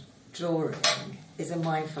and drawing is a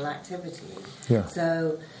mindful activity. Yeah.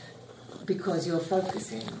 So, because you're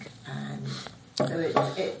focusing, and so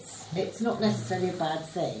it's not necessarily a bad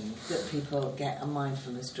thing that people get a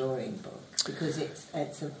mindfulness drawing book, because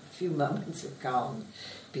it's a few moments of calm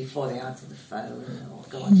before they answer the phone or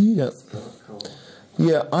go on to Facebook or...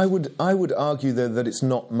 Yeah, I would argue though that it's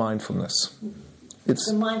not mindfulness. It's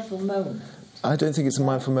a mindful moment. I don't think it's a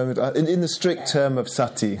mindful moment in the strict term of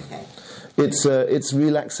sati. Okay. It's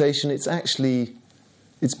relaxation.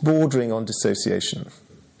 It's bordering on dissociation,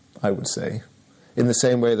 I would say, in the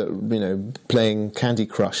same way that playing Candy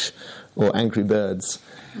Crush or Angry Birds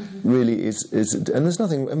really is. And there's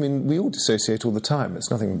nothing. I mean, we all dissociate all the time.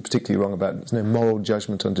 There's nothing particularly wrong about it. There's no moral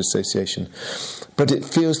judgment on dissociation, but it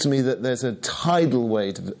feels to me that there's a tidal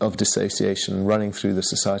wave of dissociation running through the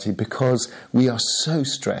society because we are so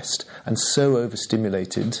stressed and so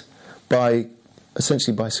overstimulated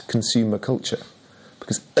essentially by consumer culture.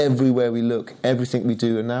 Because everywhere we look, everything we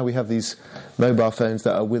do, and now we have these mobile phones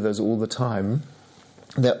that are with us all the time,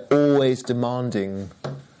 they're always demanding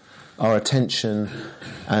our attention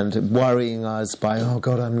and worrying us by, oh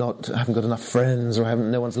God, I haven't got enough friends, or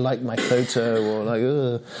no one's liked my photo, or like,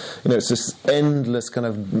 it's this endless kind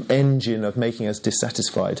of engine of making us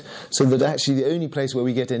dissatisfied. So that actually the only place where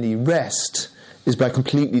we get any rest is by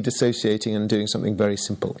completely dissociating and doing something very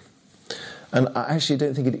simple. And I actually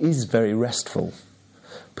don't think it is very restful,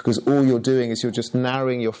 because all you're doing is you're just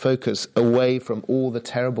narrowing your focus away from all the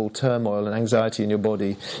terrible turmoil and anxiety in your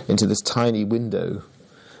body into this tiny window.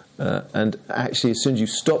 And actually, as soon as you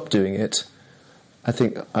stop doing it, I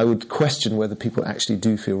think I would question whether people actually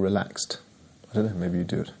do feel relaxed. I don't know, maybe you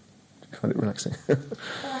do it. Do you find it relaxing? Well,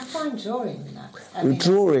 I find drawing relaxing.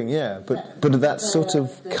 Drawing, yeah, but that sort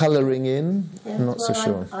of colouring in, I'm not so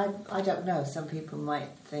sure. I don't know. Some people might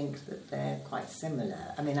think that they're quite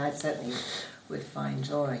similar. I mean, I certainly would find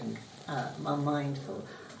drawing mindful.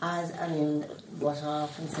 What I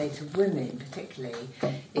often say to women particularly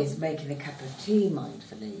is making a cup of tea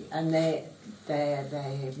mindfully, and they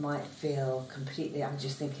might feel completely, I'm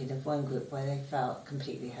just thinking of one group where they felt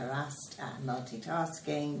completely harassed at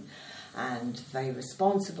multitasking and very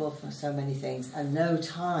responsible for so many things and no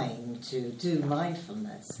time to do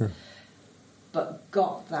mindfulness. But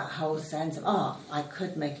got that whole sense of, I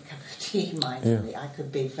could make a cup of tea mindfully, I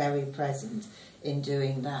could be very present in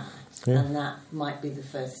doing that. Yeah. And that might be the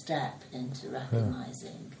first step into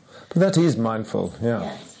recognising. But that is mindful,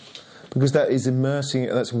 Yes. Because that is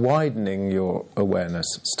that's widening your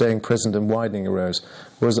awareness, staying present and widening your awareness.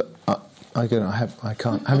 Whereas I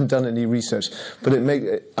haven't done any research, but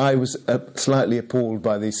I was slightly appalled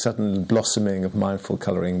by the sudden blossoming of mindful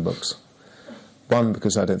colouring books. One,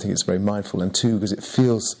 because I don't think it's very mindful, and two, because it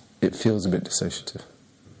feels a bit dissociative.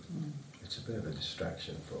 It's a bit of a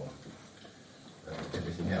distraction from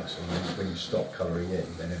everything else, and when you stop colouring in,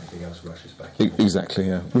 then everything else rushes back in. Exactly,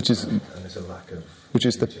 yeah. And there's a lack of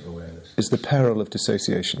awareness. It's the peril of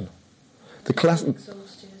dissociation. The classic.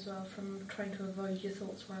 Exhausted as well from trying to avoid your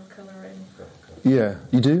thoughts while colouring. Yeah,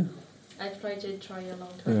 you do? I did try a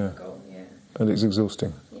long time ago, yeah. And it's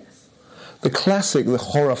exhausting. Yes. The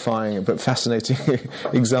horrifying but fascinating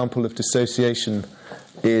example of dissociation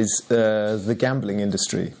is the gambling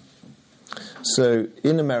industry. So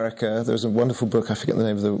in America, there's a wonderful book, I forget the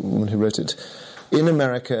name of the woman who wrote it. In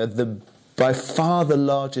America, by far the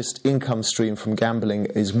largest income stream from gambling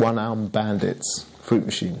is one-armed bandits. fruit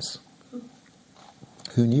machines.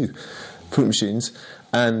 Who knew? Fruit machines.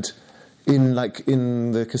 And in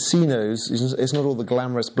the casinos, it's not all the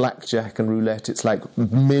glamorous blackjack and roulette. It's like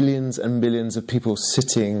millions and millions of people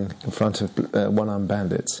sitting in front of one-armed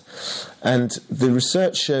bandits. And the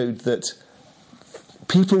research showed that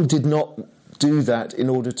people did not do that in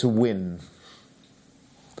order to win.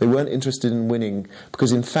 They weren't interested in winning,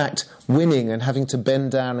 because in fact, winning and having to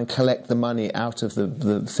bend down and collect the money out of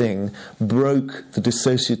the thing broke the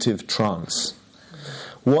dissociative trance.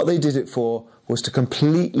 What they did it for was to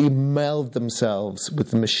completely meld themselves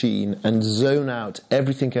with the machine and zone out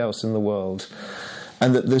everything else in the world.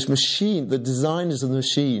 And that this machine, the designers of the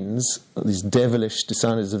machines, these devilish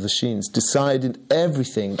designers of the machines, decided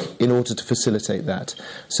everything in order to facilitate that.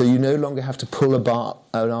 So you no longer have to pull an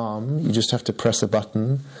arm, you just have to press a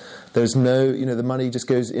button. There's no, the money just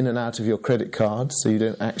goes in and out of your credit card, so you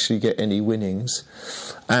don't actually get any winnings.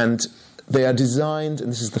 And they are designed, and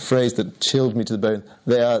this is the phrase that chilled me to the bone,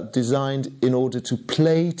 they are designed in order to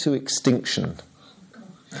play to extinction.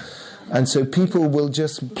 And so people will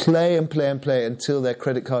just play and play and play until their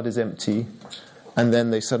credit card is empty, and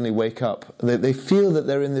then they suddenly wake up. They feel that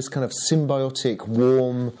they're in this kind of symbiotic,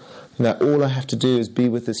 warm, all I have to do is be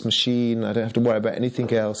with this machine, I don't have to worry about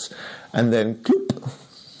anything else, and then, cloop,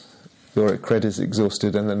 your credit is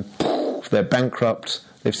exhausted, and then poof, they're bankrupt,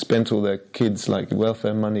 they've spent all their kids'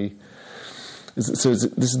 welfare money. So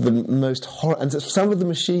this is the most horrible. And some of the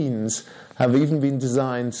machines have even been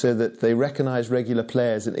designed so that they recognise regular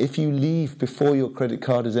players, and if you leave before your credit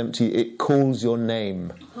card is empty, it calls your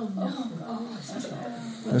name.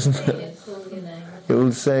 Isn't it? It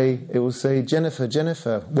will say,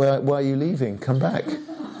 Jennifer, why are you leaving? Come back.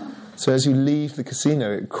 So as you leave the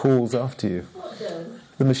casino, it calls after you. What does?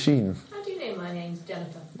 The machine. How do you know my name's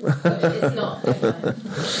Jennifer? It's not. Okay.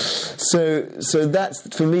 So that's,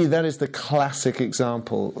 for me, that is the classic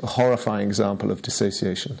example, a horrifying example of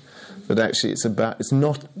dissociation. That actually it's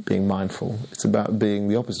not being mindful, it's about being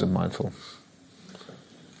the opposite of mindful.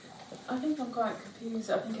 I think I'm quite confused.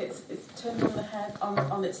 I think it's turned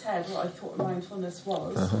on its head what I thought mindfulness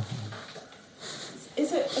was. Uh-huh.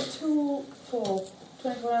 Is it a tool for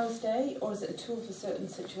 24 hours a day, or is it a tool for certain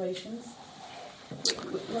situations?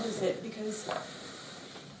 What is it? Because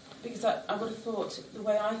I would have thought, the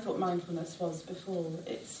way I thought mindfulness was before,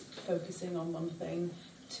 it's focusing on one thing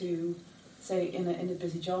to, say, in a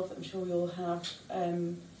busy job that I'm sure we all have,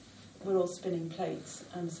 we're all spinning plates,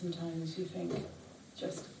 and sometimes you think,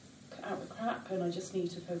 just cut out the crap, and I just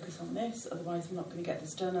need to focus on this, otherwise I'm not going to get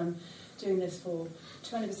this done. I'm doing this for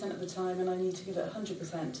 20% of the time, and I need to give it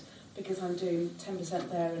 100%, because I'm doing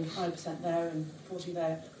 10% there, and 5% there, and 40%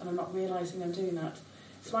 there, and I'm not realising I'm doing that.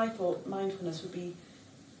 So I thought mindfulness would be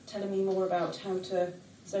telling me more about how to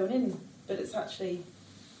zone in, but it's actually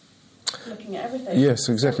looking at everything. Yes,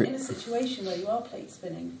 exactly. So in a situation where you are plate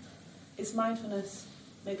spinning, is mindfulness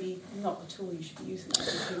maybe not the tool you should be using?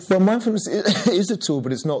 Well, mindfulness is a tool,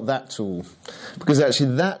 but it's not that tool. Because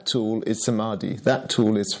actually that tool is samadhi, that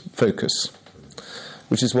tool is focus.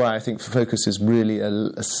 Which is why I think focus is really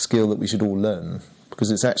a skill that we should all learn.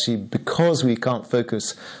 Because it's actually because we can't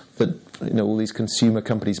focus that all these consumer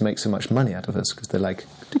companies make so much money out of us, because they're like,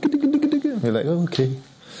 we're like, okay,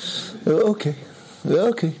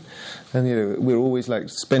 and we're always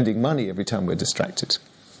spending money every time we're distracted.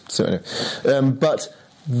 So anyway, but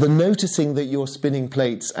the noticing that you're spinning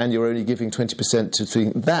plates and you're only giving 20% to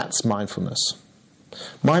things, that's mindfulness.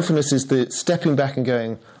 Mindfulness is the stepping back and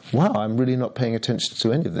going, wow, I'm really not paying attention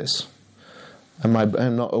to any of this. I'm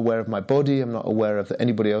not aware of my body, I'm not aware of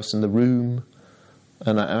anybody else in the room,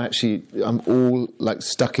 and I'm all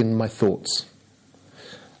stuck in my thoughts.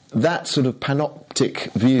 That sort of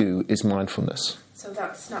panoptic view is mindfulness. So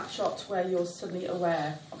that snapshot where you're suddenly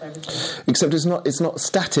aware of everything. Except it's not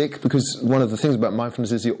static, because one of the things about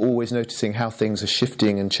mindfulness is you're always noticing how things are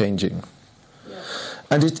shifting and changing. Yeah.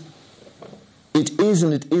 And it is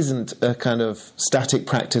and it isn't a kind of static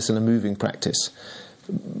practice and a moving practice.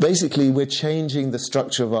 Basically, we're changing the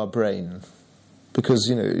structure of our brain.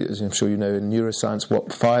 Because, as I'm sure you know, in neuroscience,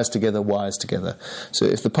 what fires together wires together. So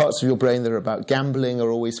if the parts of your brain that are about gambling are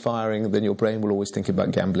always firing, then your brain will always think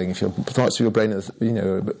about gambling. If your parts of your brain are,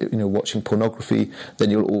 watching pornography, then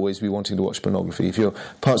you'll always be wanting to watch pornography. If your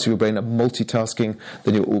parts of your brain are multitasking,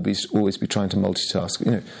 then you'll always be trying to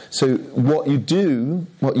multitask. So what you do,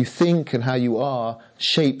 what you think, and how you are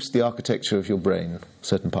shapes the architecture of your brain,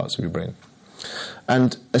 certain parts of your brain.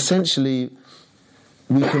 And essentially,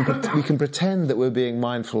 we can pretend that we're being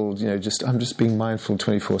mindful, I'm just being mindful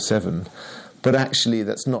 24/7, but actually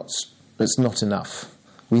that's not enough.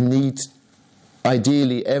 We need,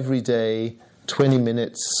 ideally, every day 20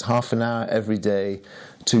 minutes, half an hour every day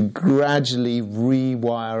to gradually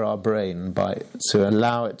rewire our brain to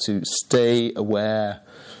allow it to stay aware,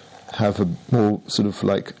 have a more sort of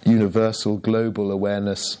like universal global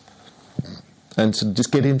awareness, and to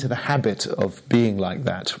just get into the habit of being like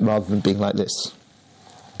that rather than being like this,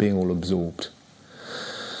 being all absorbed.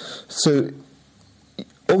 So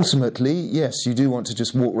ultimately, yes, you do want to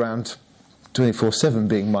just walk around 24/7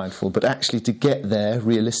 being mindful, but actually to get there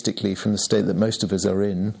realistically from the state that most of us are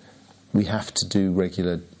in, we have to do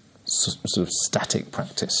regular sort of static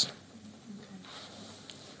practice.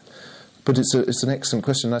 But it's an excellent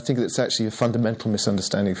question. I think it's actually a fundamental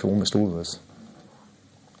misunderstanding for almost all of us.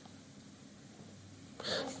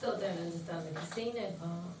 I still don't understand the casino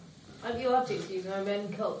part. You have to excuse my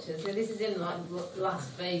own culture. So this is in like Las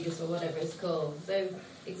Vegas or whatever it's called. So,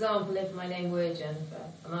 example, if my name were Jennifer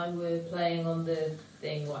and I were playing on the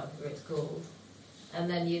thing, whatever it's called, and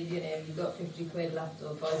then you've got 50 quid left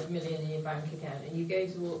or 5 million in your bank account, and you go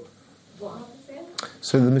to what happens then?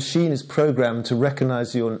 So the machine is programmed to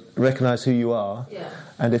recognise who you are, Yeah.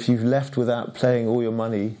 and if you've left without playing all your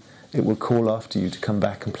money, it will call after you to come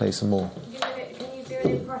back and play some more. Can you do an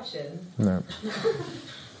impression? No.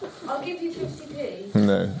 I'll give you 50p.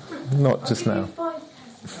 No, not just I'll now.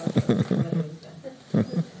 give you 5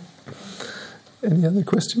 pesos. Any other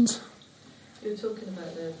questions? You were talking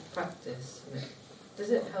about the practice. Does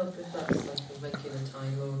it help if that's like a regular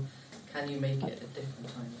time, or can you make it at different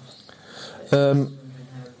times? I mean,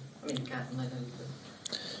 you can, I know.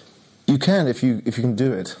 But You can if you can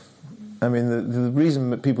do it. I mean, the reason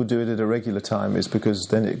that people do it at a regular time is because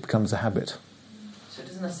then it becomes a habit. So it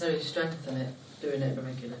doesn't necessarily strengthen it, doing it at a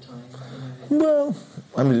regular time. Well,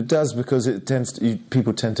 I mean, it does because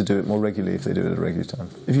people tend to do it more regularly if they do it at a regular time.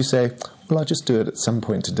 If you say, well, I'll just do it at some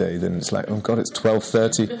point today, then it's like, oh God, it's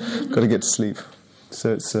 12:30, got to get to sleep.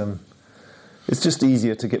 So it's just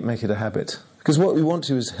easier to make it a habit. Because what we want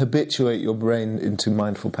to is habituate your brain into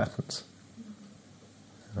mindful patterns.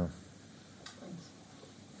 Oh.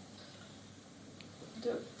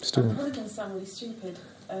 I'm probably going to sound really stupid.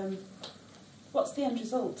 What's the end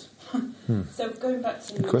result? So going back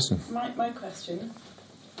to Good question. My question,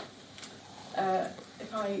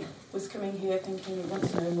 if I was coming here thinking I want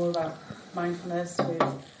to know more about mindfulness,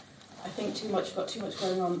 I think I've got too much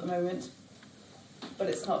going on at the moment, but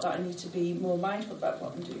it's not that I need to be more mindful about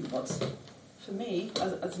what I'm doing. For me,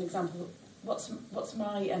 as an example, what's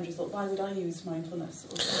my end result? Why would I use mindfulness?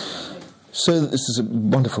 Or something like that? So this is a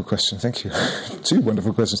wonderful question. Thank you. 2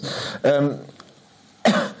 wonderful questions.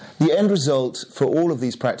 The end result for all of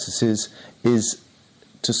these practices is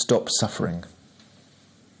to stop suffering.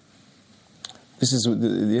 This is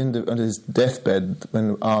the end of his deathbed,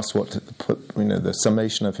 when asked what the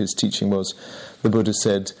summation of his teaching was. The Buddha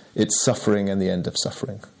said, "It's suffering and the end of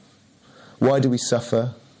suffering." Why do we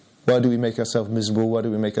suffer? Why do we make ourselves miserable? Why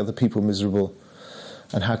do we make other people miserable?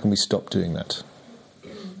 And how can we stop doing that?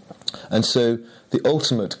 And so the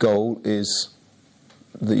ultimate goal is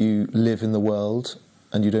that you live in the world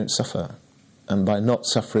and you don't suffer. And by not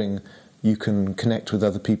suffering, you can connect with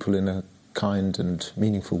other people in a kind and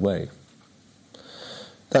meaningful way.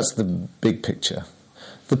 That's the big picture.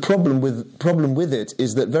 The problem with it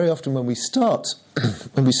is that very often when we start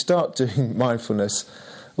doing mindfulness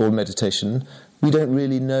or meditation, we don't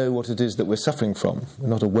really know what it is that we're suffering from. We're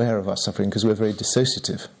not aware of our suffering because we're very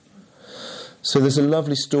dissociative. So there's a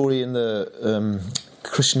lovely story in the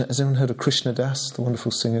Krishna. Has anyone heard of Krishna Das, the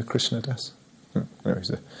wonderful singer Krishna Das? No, he's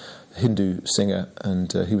a Hindu singer,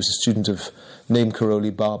 and he was a student of Name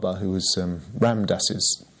Karoli Baba, who was Ram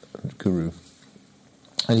Das's guru.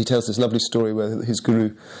 And he tells this lovely story where his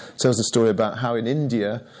guru tells the story about how in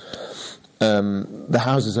India the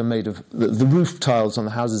houses are made of, the roof tiles on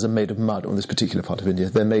the houses are made of mud. On this particular part of India,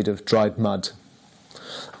 they're made of dried mud.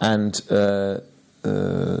 And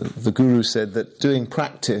the guru said that doing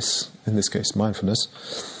practice, in this case mindfulness,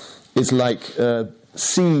 is like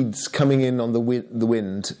seeds coming in on the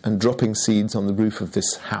wind and dropping seeds on the roof of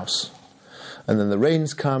this house. And then the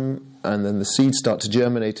rains come, and then the seeds start to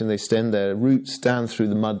germinate, and they extend their roots down through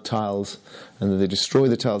the mud tiles, and then they destroy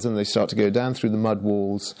the tiles, and they start to go down through the mud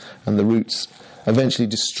walls, and the roots eventually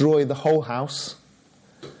destroy the whole house,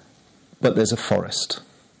 but there's a forest.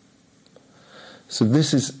 So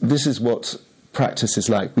this is what practice is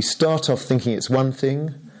like. We start off thinking it's one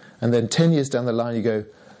thing, and then 10 years down the line you go,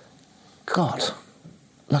 God,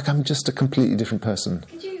 like I'm just a completely different person.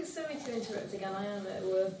 Could you, sorry to interrupt again, I am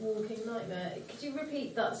a walking nightmare. Could you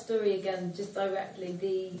repeat that story again, just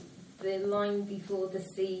directly, the line before the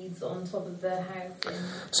seeds on top of the house.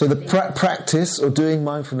 So the practice or doing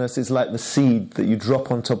mindfulness is like the seed that you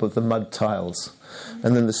drop on top of the mud tiles.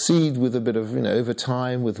 And then the seed, with a bit of, over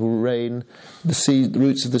time, with rain, the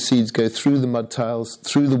roots of the seeds go through the mud tiles,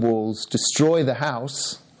 through the walls, destroy the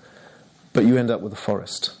house, but you end up with a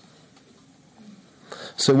forest.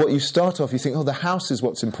 So what you start off, you think, the house is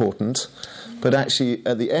what's important, but actually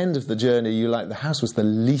at the end of the journey, you're like, the house was the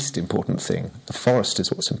least important thing. The forest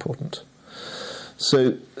is what's important.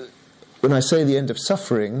 So when I say the end of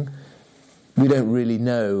suffering, we don't really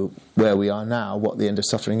know where we are now, what the end of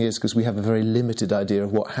suffering is, because we have a very limited idea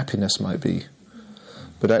of what happiness might be.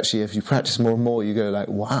 But actually, if you practice more and more, you go like,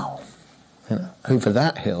 wow, over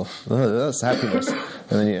that hill, that's happiness.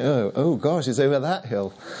 And then oh gosh, it's over that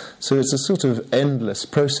hill. So it's a sort of endless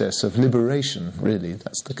process of liberation, really.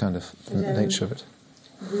 That's the kind of nature of it.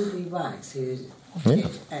 Ruby Wax, who did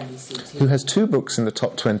MBCT. Who has 2 books in the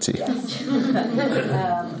top 20. Yes.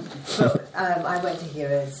 I went to hear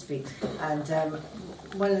her speak, and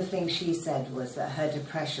one of the things she said was that her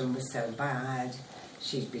depression was so bad.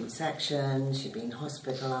 She'd been sectioned, she'd been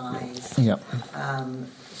hospitalised. Yep.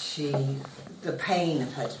 The pain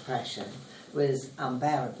of her depression was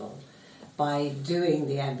unbearable. By doing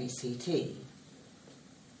the MBCT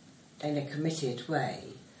in a committed way,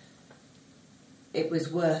 it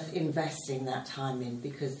was worth investing that time in,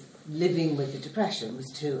 because living with the depression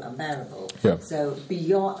was too unbearable. Yeah. So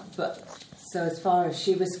as far as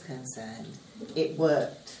she was concerned, it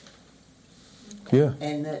worked. Yeah.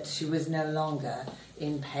 In that she was no longer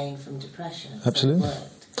in pain from depression. Absolutely. So it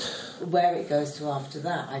worked. Where it goes to after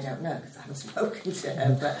that, I don't know, because I haven't spoken to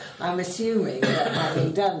her, but I'm assuming that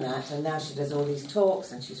having done that, and now she does all these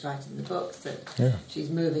talks and she's writing the books, that she's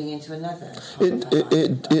moving into another.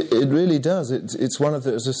 It really does. It's one of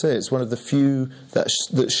the, as I say, it's one of the few that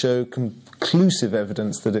show conclusive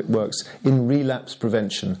evidence that it works in relapse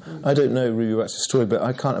prevention. I don't know Ruby Wax's story, but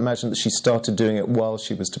I can't imagine that she started doing it while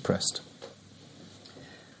she was depressed.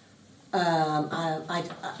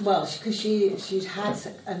 Because she'd had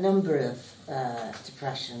a number of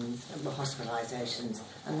depressions and hospitalisations,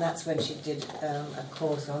 and that's when she did a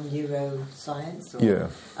course on neuroscience, or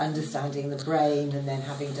understanding the brain, and then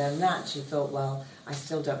having done that, she thought, well, I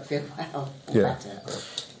still don't feel well, or better.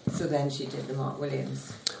 So then she did the Mark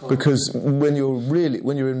Williams course. Because when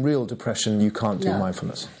you're in real depression, you can't do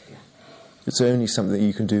mindfulness. Yeah. It's only something that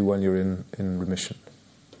you can do when you're in remission.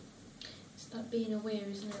 Being aware,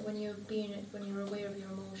 isn't it? When you're aware of your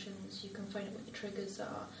emotions, you can find out what the triggers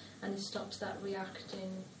are, and it stops that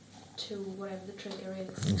reacting to whatever the trigger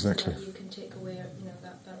is. Exactly. So that you can take away,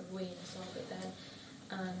 that awareness of it then,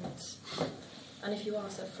 and if you are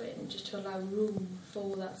suffering, just to allow room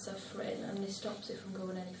for that suffering, and it stops it from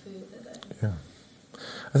going any further. Then. Yeah,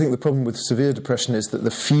 I think the problem with severe depression is that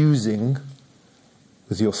the fusing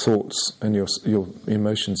with your thoughts and your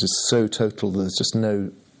emotions is so total that there's just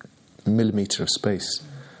no millimetre of space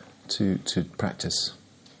to practice.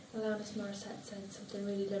 Alanis Morissette said something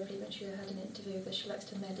really lovely when she had an interview, that she likes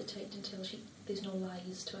to meditate until there's no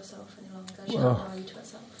lies to herself any longer. She doesn't lie to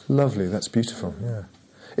herself. Lovely, that's beautiful, yeah.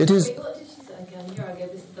 It is. Wait, what did she say again? Here I go,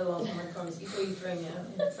 this is the last one, I promise, before you throw me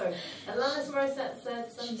out. Sorry. Alanis Morissette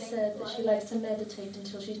said something. She said that she likes to meditate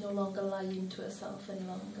until she's no longer lying to herself any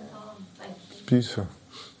longer. Oh, thank you. Beautiful.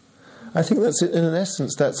 I think that's, in an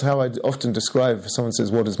essence, that's how I often describe, if someone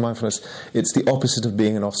says, what is mindfulness? It's the opposite of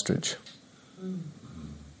being an ostrich.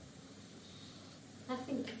 I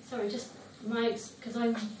think, because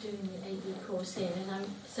I'm doing the 8-week course here, and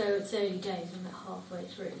so it's early days, I'm about halfway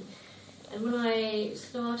through. And when I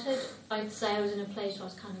started, I'd say I was in a place where I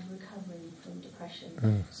was kind of recovering from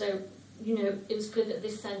depression. So, it was good that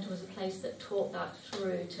this centre was a place that taught that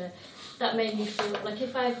through. That made me feel like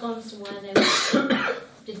if I had gone somewhere and they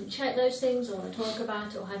didn't check those things or want to talk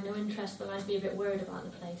about it or had no interest, then I'd be a bit worried about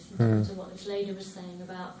the place in terms of what this lady was saying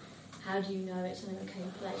about how do you know it's an okay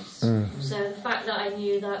place. So the fact that I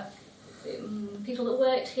knew that people that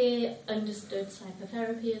worked here understood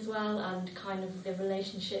psychotherapy as well, and kind of the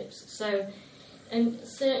relationships. So, and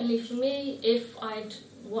certainly for me, if I'd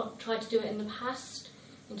tried to do it in the past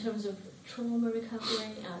in terms of trauma recovery,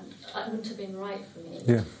 and that wouldn't have been right for me.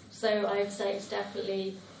 Yeah. So I'd say it's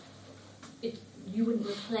definitely, you wouldn't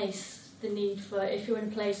replace the need for, if you're in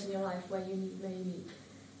a place in your life where you need maybe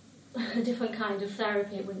a different kind of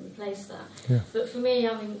therapy, it wouldn't replace that. Yeah. But for me,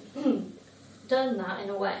 done that in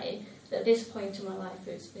a way that at this point in my life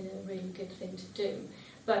it's been a really good thing to do.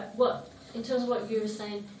 But in terms of what you were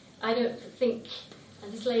saying, I don't think,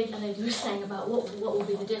 and this lady was saying about what will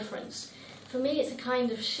be the difference. For me, it's a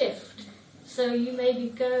kind of shift. So you maybe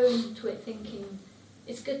go into it thinking,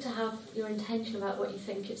 it's good to have your intention about what you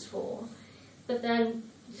think it's for, but then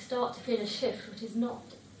you start to feel a shift, which is not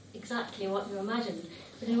exactly what you imagined.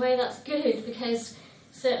 But in a way that's good, because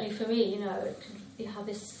certainly for me, you have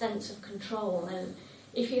this sense of control, and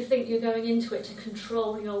if you think you're going into it to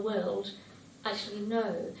control your world, actually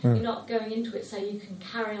no, you're not going into it so you can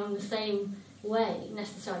carry on the same way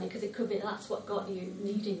necessarily, because it could be that's what got you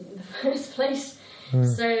needing in the first place.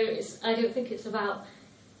 So I don't think it's about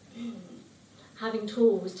having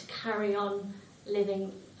tools to carry on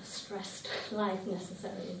living a stressed life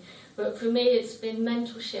necessarily, but for me it's been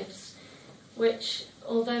mental shifts which,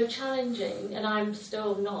 although challenging, and I'm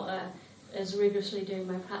still not as rigorously doing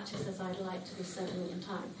my practice as I'd like to be certainly in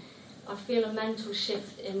time, I feel a mental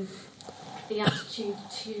shift in the attitude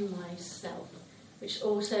to myself, which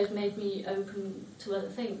also has made me open to other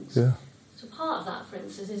things. Yeah. So part of that, for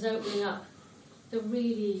instance, is opening up the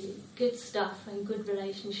really good stuff and good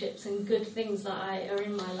relationships and good things that are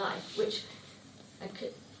in my life, which I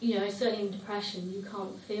could, certainly in depression you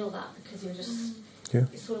can't feel that because you're just,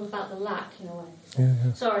 it's sort of about the lack in a way. So,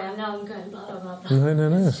 Yeah. sorry, I'm going blah, blah, blah, blah.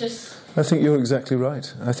 No. It's just... I think you're exactly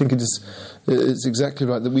right. I think it's exactly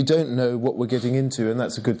right that we don't know what we're getting into, and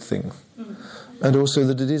that's a good thing. And also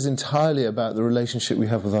that it is entirely about the relationship we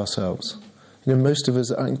have with ourselves. Most of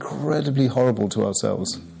us are incredibly horrible to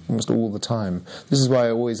ourselves, almost all the time. This is why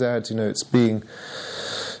I always add, it's being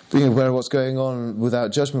aware of what's going on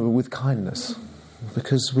without judgment, but with kindness.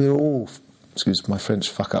 Because we're all, excuse my French,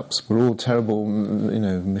 fuck-ups. We're all terrible,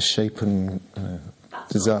 misshapen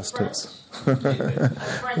disasters. I'm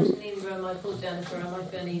French in either room. I called Jennifer. Am I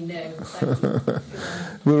funny? No. Thank you.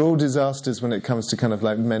 We're all disasters when it comes to kind of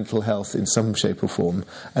like mental health in some shape or form,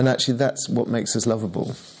 and actually that's what makes us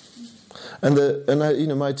lovable. And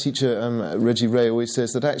my teacher Reggie Ray always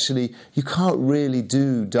says that actually you can't really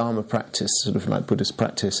do Dharma practice, sort of like Buddhist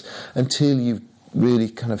practice, until you've really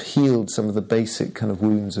kind of healed some of the basic kind of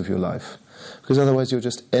wounds of your life. Because otherwise you'll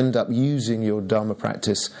just end up using your Dharma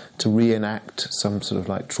practice to reenact some sort of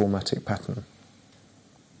like traumatic pattern.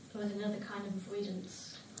 Or another kind of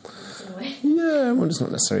avoidance, in a way. Yeah, well, it's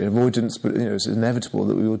not necessarily avoidance, but it's inevitable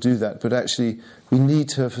that we will do that. But actually, we need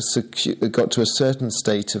to have got to a certain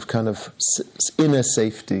state of kind of inner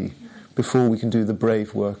safety before we can do the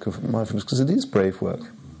brave work of mindfulness, because it is brave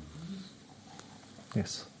work.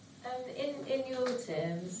 Yes. In your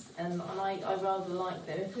terms, and I rather like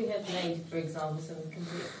them, if we have made, for example, some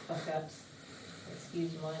complete fuck-ups,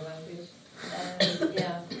 excuse my language,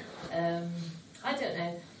 I don't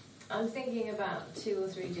know, I'm thinking about 2 or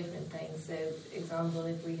 3 different things. So, example,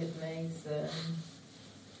 if we had made some,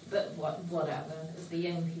 but whatever, as the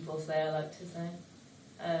young people say, I like to say,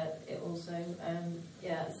 it also,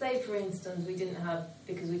 say for instance, we didn't have,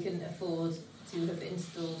 because we couldn't afford to have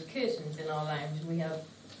installed curtains in our lounge, and we have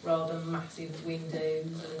rather massive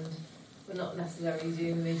windows, and we're not necessarily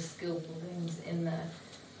doing these skillful things in there.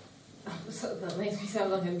 So that makes me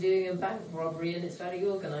sound like I'm doing a bank robbery and it's very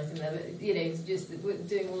organised in there, but it's just we're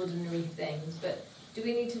doing ordinary things. But do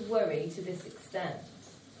we need to worry to this extent?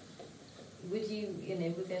 Would you,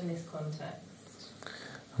 within this context?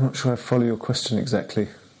 I'm not sure I follow your question exactly.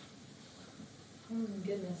 Oh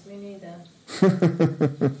goodness, me neither.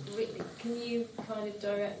 Really, can you kind of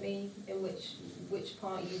direct me in which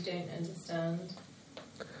part you don't understand?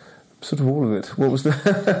 Sort of all of it. What was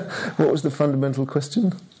the fundamental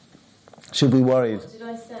question? Should we worry? What did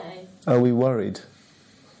I say? Are we worried?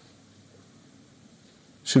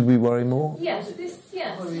 Should we worry more? Yes.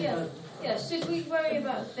 Should we worry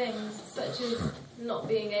about things such as not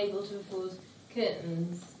being able to afford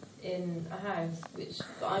curtains in a house? Which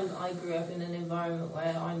I grew up in an environment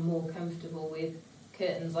where I'm more comfortable with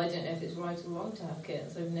curtains. I don't know if it's right or wrong to have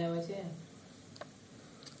curtains. I have no idea.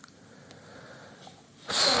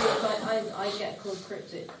 I get called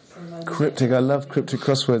cryptic sometimes. Cryptic, I love cryptic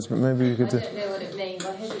crosswords, but maybe you could... I don't know what it means.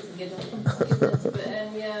 I hope it's a good one.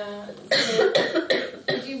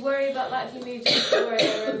 So, would you worry about that if you moved to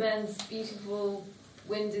Victoria and then beautiful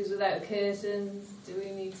windows without curtains? Do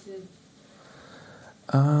we need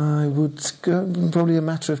to... I would go, probably a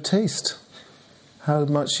matter of taste. How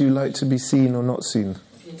much you like to be seen or not seen.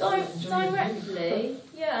 Directly,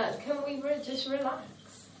 yeah. Can we just relax?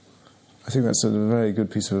 I think that's a very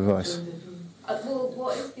good piece of advice. Well,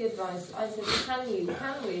 what is the advice? I said, can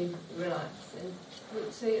we relax? And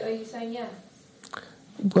so are you saying yes?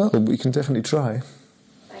 Well, we can definitely try.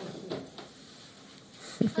 Thank you.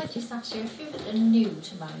 If I just ask you, if you're new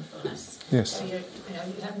to mindfulness, yes. So you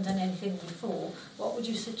haven't done anything before, what would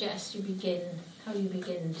you suggest how you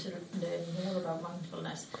begin to learn more about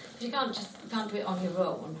mindfulness? Because you can't do it on your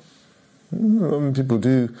own. People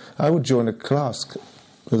do. I would join a class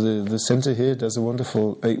The centre here does a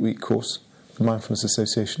wonderful 8-week course, the Mindfulness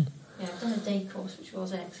Association. Yeah, I've done a day course, which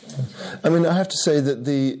was excellent. I mean, I have to say that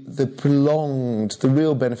the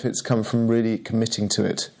real benefits come from really committing to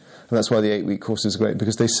it. And that's why the 8-week course is great,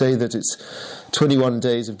 because they say that it's 21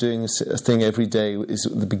 days of doing a thing every day is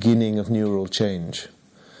the beginning of neural change.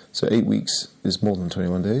 So 8 weeks is more than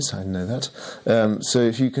 21 days, I know that. So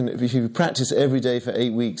if you practice every day for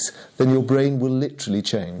 8 weeks, then your brain will literally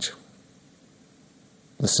change.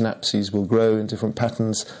 The synapses will grow in different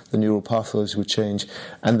patterns, the neural pathways will change,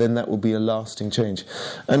 and then that will be a lasting change.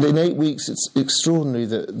 And in 8 weeks, it's extraordinary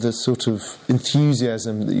the sort of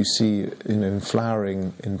enthusiasm that you see,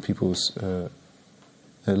 flowering in people's their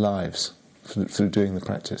lives through doing the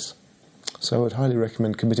practice. So I would highly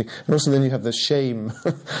recommend committing. And also then you have the shame,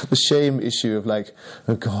 the shame issue of like,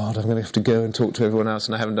 oh God, I'm going to have to go and talk to everyone else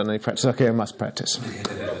and I haven't done any practice. Okay, I must practice.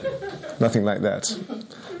 Nothing like that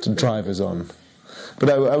to drive us on. But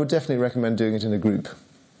I would definitely recommend doing it in a group.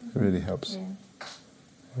 It really helps.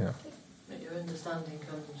 Yeah. But your understanding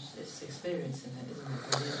comes, it's experiencing it, isn't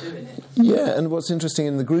it, when you're doing it? Yeah, and what's interesting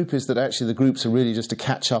in the group is that actually the groups are really just to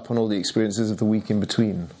catch up on all the experiences of the week in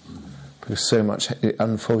between. Because so much it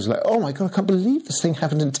unfolds, like, oh my God, I can't believe this thing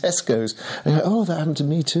happened in Tesco's. And you're like, oh, that happened to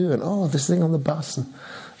me too. And oh, this thing on the bus.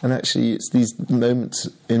 And actually it's these moments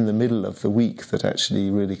in the middle of the week that actually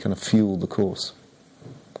really kind of fuel the course.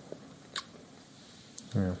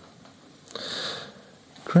 Yeah.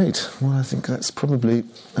 Great. Well, I think that's probably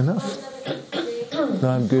enough. No,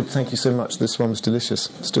 I'm good. Thank you so much. This one was delicious.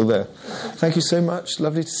 Still there. Thank you so much.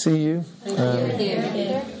 Lovely to see you.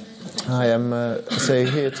 I am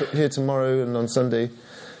here tomorrow and on Sunday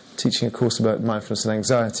teaching a course about mindfulness and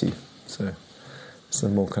anxiety. So it's a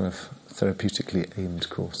more kind of therapeutically aimed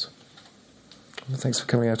course. Well, thanks for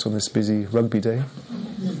coming out on this busy rugby day.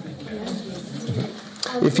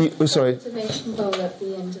 If you, observation bowl at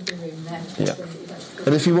the end of the room there. Yeah.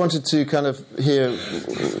 And if you wanted to kind of hear,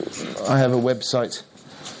 I have a website,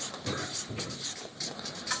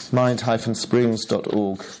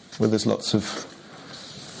 mind-springs.org, where there's lots of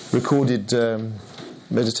recorded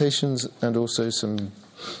meditations and also some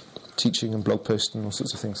teaching and blog posts and all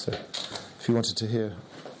sorts of things. So if you wanted to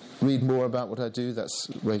read more about what I do, that's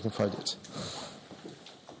where you can find it.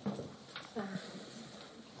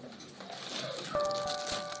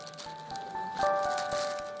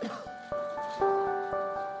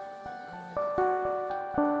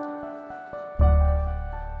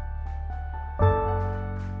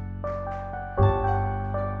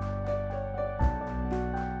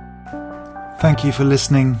 Thank you for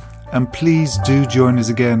listening, and please do join us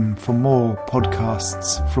again for more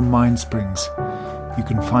podcasts from MindSprings. You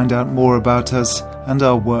can find out more about us and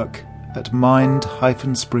our work at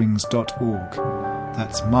mind-springs.org.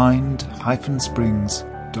 That's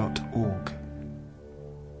mind-springs.org.